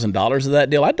 $100,000 of that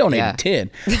deal. I donated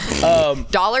 10.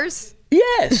 Dollars?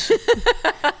 Yes.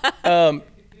 I'm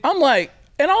like,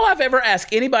 and all I've ever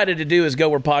asked anybody to do is go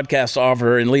where podcasts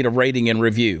offer and lead a rating and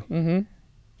review. Mm-hmm.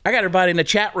 I got everybody in the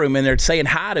chat room in there saying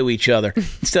hi to each other.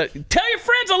 So tell your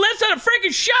friends to listen to the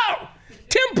freaking show.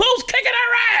 Tim Pool's kicking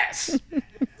our ass.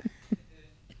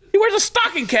 He wears a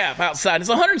stocking cap outside.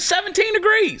 It's 117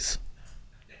 degrees.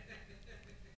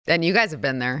 And you guys have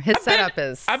been there. His setup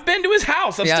is... I've been to his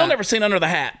house. I've still never seen under the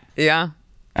hat. Yeah.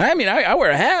 I mean, I wear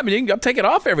a hat, but you can take it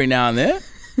off every now and then.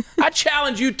 I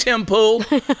challenge you, Tim Pool.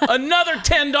 Another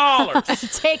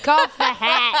 $10. Take off the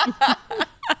hat.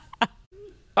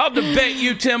 I'll debate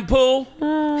you, Tim Pool.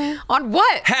 On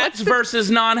what? Hats versus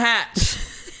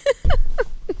non-hats.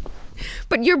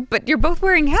 But you're both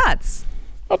wearing hats.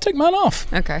 I'll take mine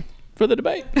off. Okay. For the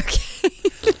debate. Okay.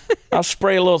 I'll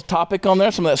spray a little topic on there,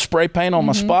 some of that spray paint on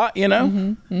my spot,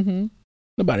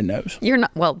 Nobody knows. You're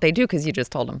not. Well, they do because you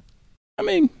just told them. I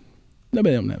mean,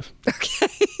 nobody else knows. Okay.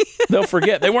 They'll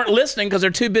forget. They weren't listening because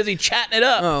they're too busy chatting it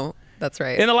up. Oh, that's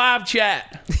right. In the live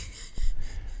chat.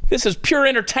 This is pure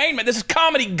entertainment. This is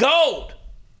comedy gold.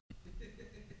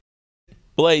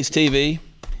 Blaze TV.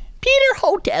 Peter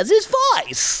Holt has his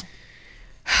voice.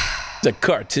 It's a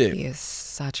cartoon. He is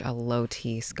such a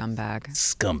low-T scumbag.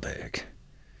 Scumbag.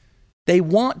 They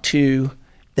want to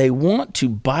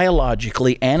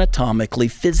biologically, anatomically,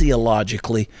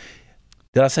 physiologically.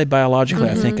 Did I say biologically?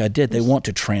 I think I did. They want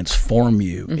to transform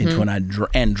you into an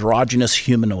androgynous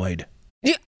humanoid.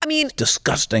 I mean, it's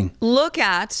disgusting. Look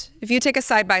at, if you take a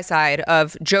side-by-side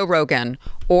of Joe Rogan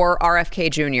or RFK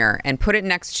Jr. and put it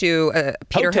next to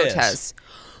Peter Hotez,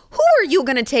 who are you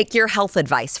going to take your health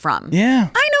advice from? Yeah.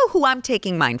 I know who I'm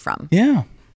taking mine from. Yeah.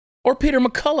 Or Peter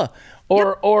McCullough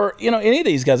or any of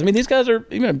these guys. I mean, these guys are,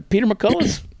 Peter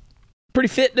McCullough's a pretty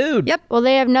fit dude. Yep. Well,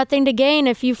 they have nothing to gain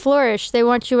if you flourish. They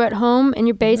want you at home in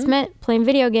your basement playing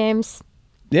video games.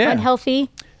 Yeah.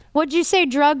 Unhealthy. What'd you say,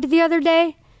 drugged the other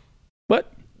day?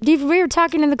 What? We were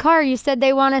talking in the car. You said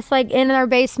they want us in our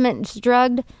basement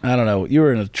drugged. I don't know. You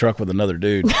were in a truck with another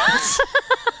dude.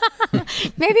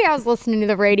 Maybe I was listening to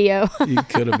the radio. You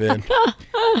could have been.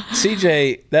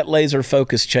 CJ, that laser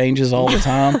focus changes all the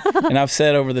time. And I've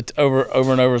said over and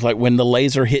over, it's like when the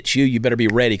laser hits you, you better be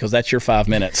ready because that's your 5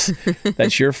 minutes.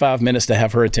 That's your 5 minutes to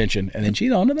have her attention. And then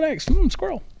she's on to the next.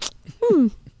 Squirrel.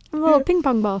 A little ping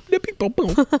pong ball. You're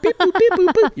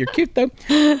cute, though.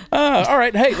 All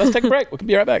right. Hey, let's take a break. We'll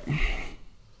be right back.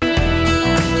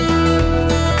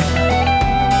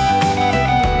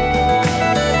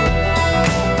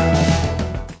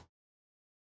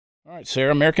 All right,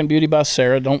 Sarah, American Beauty by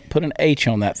Sarah. Don't put an H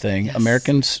on that thing. Yes.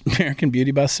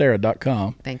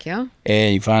 AmericanBeautyBySarah.com. Thank you.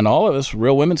 And you find all of us,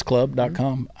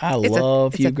 RealWomen'sClub.com. I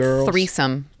love you girls. It's a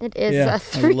threesome. It is a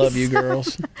threesome. I love you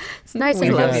girls. It's nice we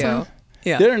and love awesome. you.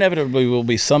 Yeah. There inevitably will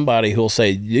be somebody who'll say,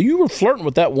 you were flirting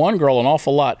with that one girl an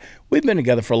awful lot. We've been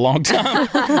together for a long time.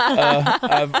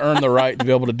 I've earned the right to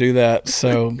be able to do that.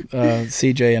 So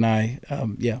CJ and I,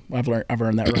 I've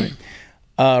earned that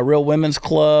right. Real Women's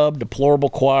Club, Deplorable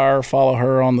Choir. Follow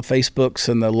her on the Facebooks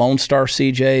and the Lone Star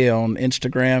CJ on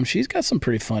Instagram. She's got some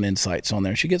pretty fun insights on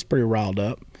there. She gets pretty riled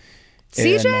up.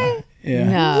 CJ? And, yeah.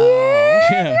 No.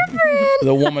 Yeah.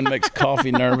 The woman makes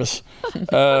coffee nervous.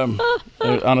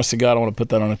 Honest to God, I want to put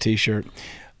that on a T-shirt.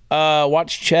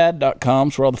 WatchChad.com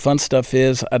is where all the fun stuff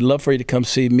is. I'd love for you to come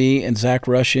see me and Zach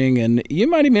Rushing, and you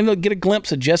might even get a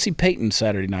glimpse of Jesse Payton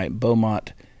Saturday night in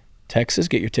Beaumont, Texas.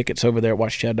 Get your tickets over there at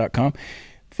WatchChad.com.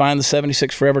 Find the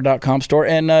 76forever.com store,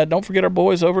 and don't forget our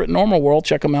boys over at Normal World.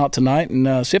 Check them out tonight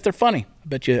and see if they're funny. I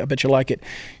bet you like it.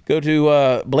 Go to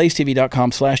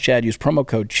blazetv.com/Chad. Use promo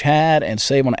code Chad and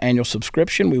save on an annual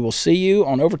subscription. We will see you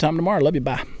on Overtime tomorrow. Love you.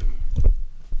 Bye.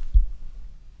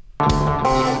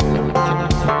 Bye.